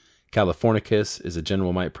damage. Californicus is a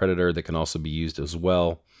general mite predator that can also be used as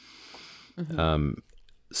well.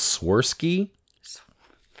 Swirsky,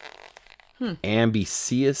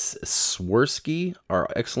 Ambiceus swirsky are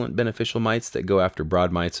excellent beneficial mites that go after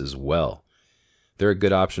broad mites as well. They're a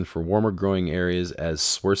good option for warmer growing areas as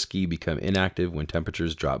Swirsky become inactive when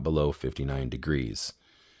temperatures drop below 59 degrees.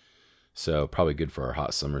 So probably good for our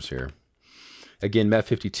hot summers here. Again,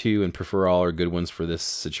 Met52 and Preferol are good ones for this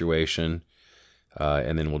situation.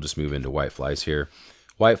 And then we'll just move into whiteflies here.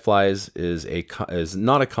 Whiteflies is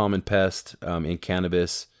not a common pest in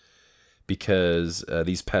cannabis because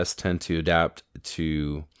these pests tend to adapt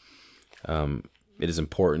to. It is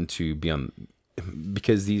important to be on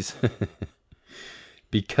because these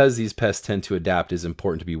because these pests tend to adapt. It's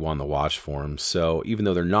important to be on the watch for them. So even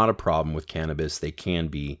though they're not a problem with cannabis, they can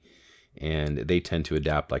be, and they tend to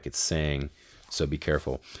adapt, like it's saying. So be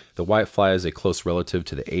careful. The whitefly is a close relative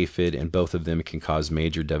to the aphid, and both of them can cause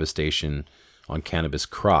major devastation on cannabis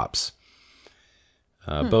crops.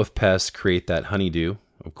 Both pests create that honeydew,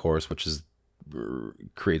 of course, which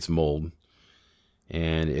creates mold.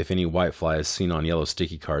 And if any whitefly is seen on yellow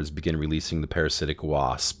sticky cards, begin releasing the parasitic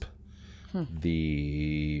wasp,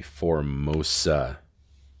 the Formosa,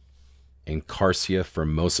 Encarsia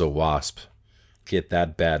formosa wasp. Get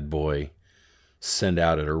that bad boy. Send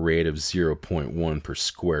out at a rate of 0.1 per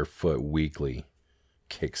square foot weekly.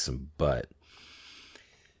 Kick some butt.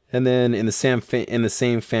 And then in the same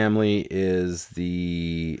family is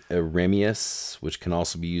the Eremius, which can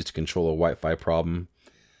also be used to control a whitefly problem.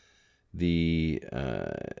 A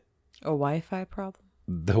Wi-Fi problem?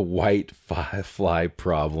 The whitefly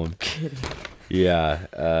problem.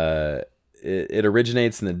 Yeah. It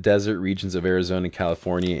originates in the desert regions of Arizona and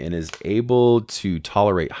California and is able to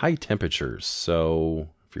tolerate high temperatures. So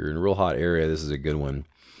if you're in a real hot area, this is a good one.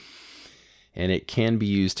 And it can be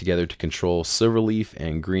used together to control silverleaf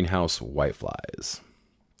and greenhouse whiteflies.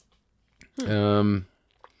 And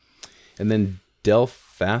then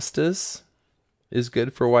Delphastus is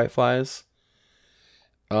good for whiteflies.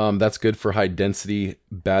 That's good for high density,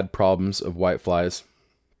 bad problems of whiteflies.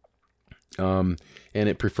 And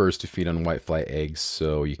it prefers to feed on whitefly eggs,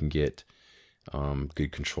 so you can get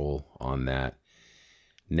good control on that.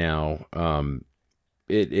 Now,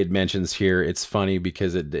 it mentions here, it's funny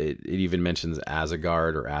because it even mentions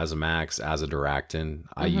Azagard or Azamax, Azadiractin.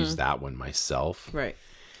 I use that one myself. Right.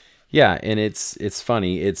 Yeah, and it's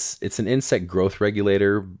funny. It's an insect growth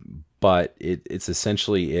regulator, but it's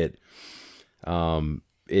essentially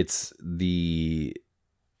it's the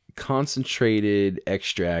concentrated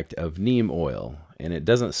extract of neem oil, and it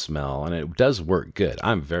doesn't smell, and it does work good.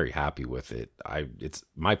 I'm very happy with it.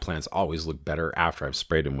 My plants always look better after I've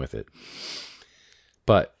sprayed them with it.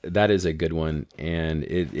 But that is a good one, and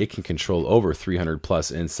it can control over 300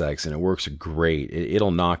 plus insects, and it works great.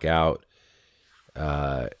 It'll knock out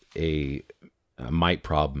a mite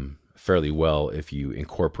problem fairly well if you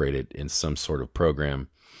incorporate it in some sort of program.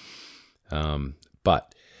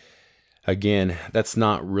 But again, that's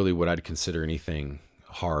not really what I'd consider anything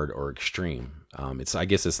hard or extreme. I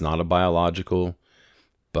guess it's not a biological,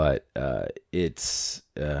 but it's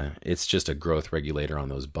just a growth regulator on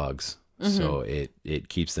those bugs. Mm-hmm. So it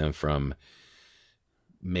keeps them from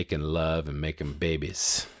making love and making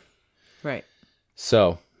babies. Right.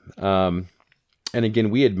 So, and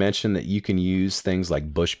again, we had mentioned that you can use things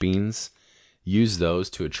like bush beans. Use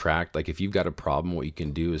those to attract, like if you've got a problem, what you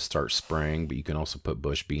can do is start spraying, but you can also put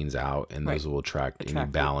bush beans out, and those will attract any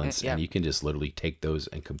balance, and you can just literally take those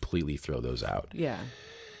and completely throw those out. Yeah.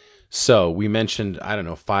 So we mentioned,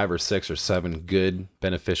 5 or 6 or 7 good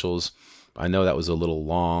beneficials. I know that was a little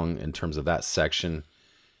long in terms of that section.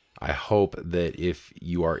 I hope that if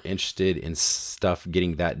you are interested in stuff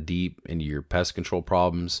getting that deep into your pest control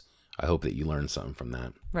problems, I hope that you learn something from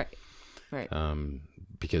that. Right.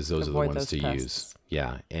 Because those are the ones to use.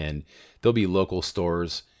 Yeah. And there'll be local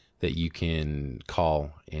stores that you can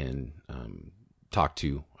call and talk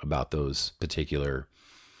to about those particular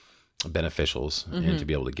beneficials and to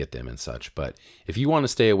be able to get them and such. But if you want to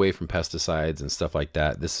stay away from pesticides and stuff like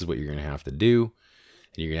that, this is what you're going to have to do.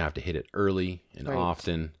 And you're going to have to hit it early and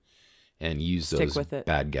often and use those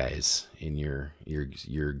bad guys in your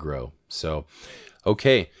grow. So,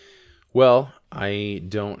 okay. Well, I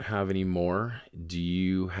don't have any more. Do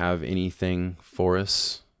you have anything for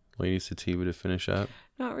us, Lady Sativa, to finish up?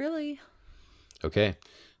 Not really. Okay.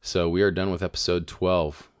 So we are done with episode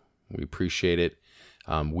 12. We appreciate it.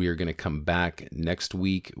 We are going to come back next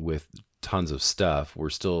week with tons of stuff.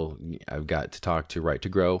 I've got to talk to Right to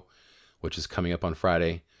Grow, which is coming up on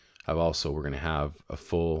Friday. We're going to have a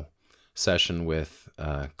full session with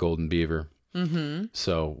Golden Beaver.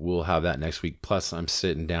 So we'll have that next week. Plus, I'm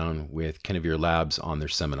sitting down with Kenneveer Labs on their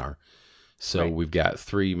seminar. So Right. we've got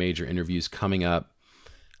 3 major interviews coming up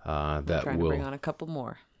that Trying to bring on a couple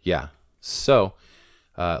more. yeah. So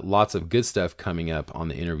lots of good stuff coming up on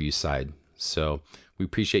the interview side. So we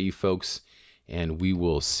appreciate you folks, and we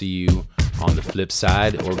will see you on the flip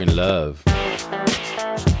side. Oregon love.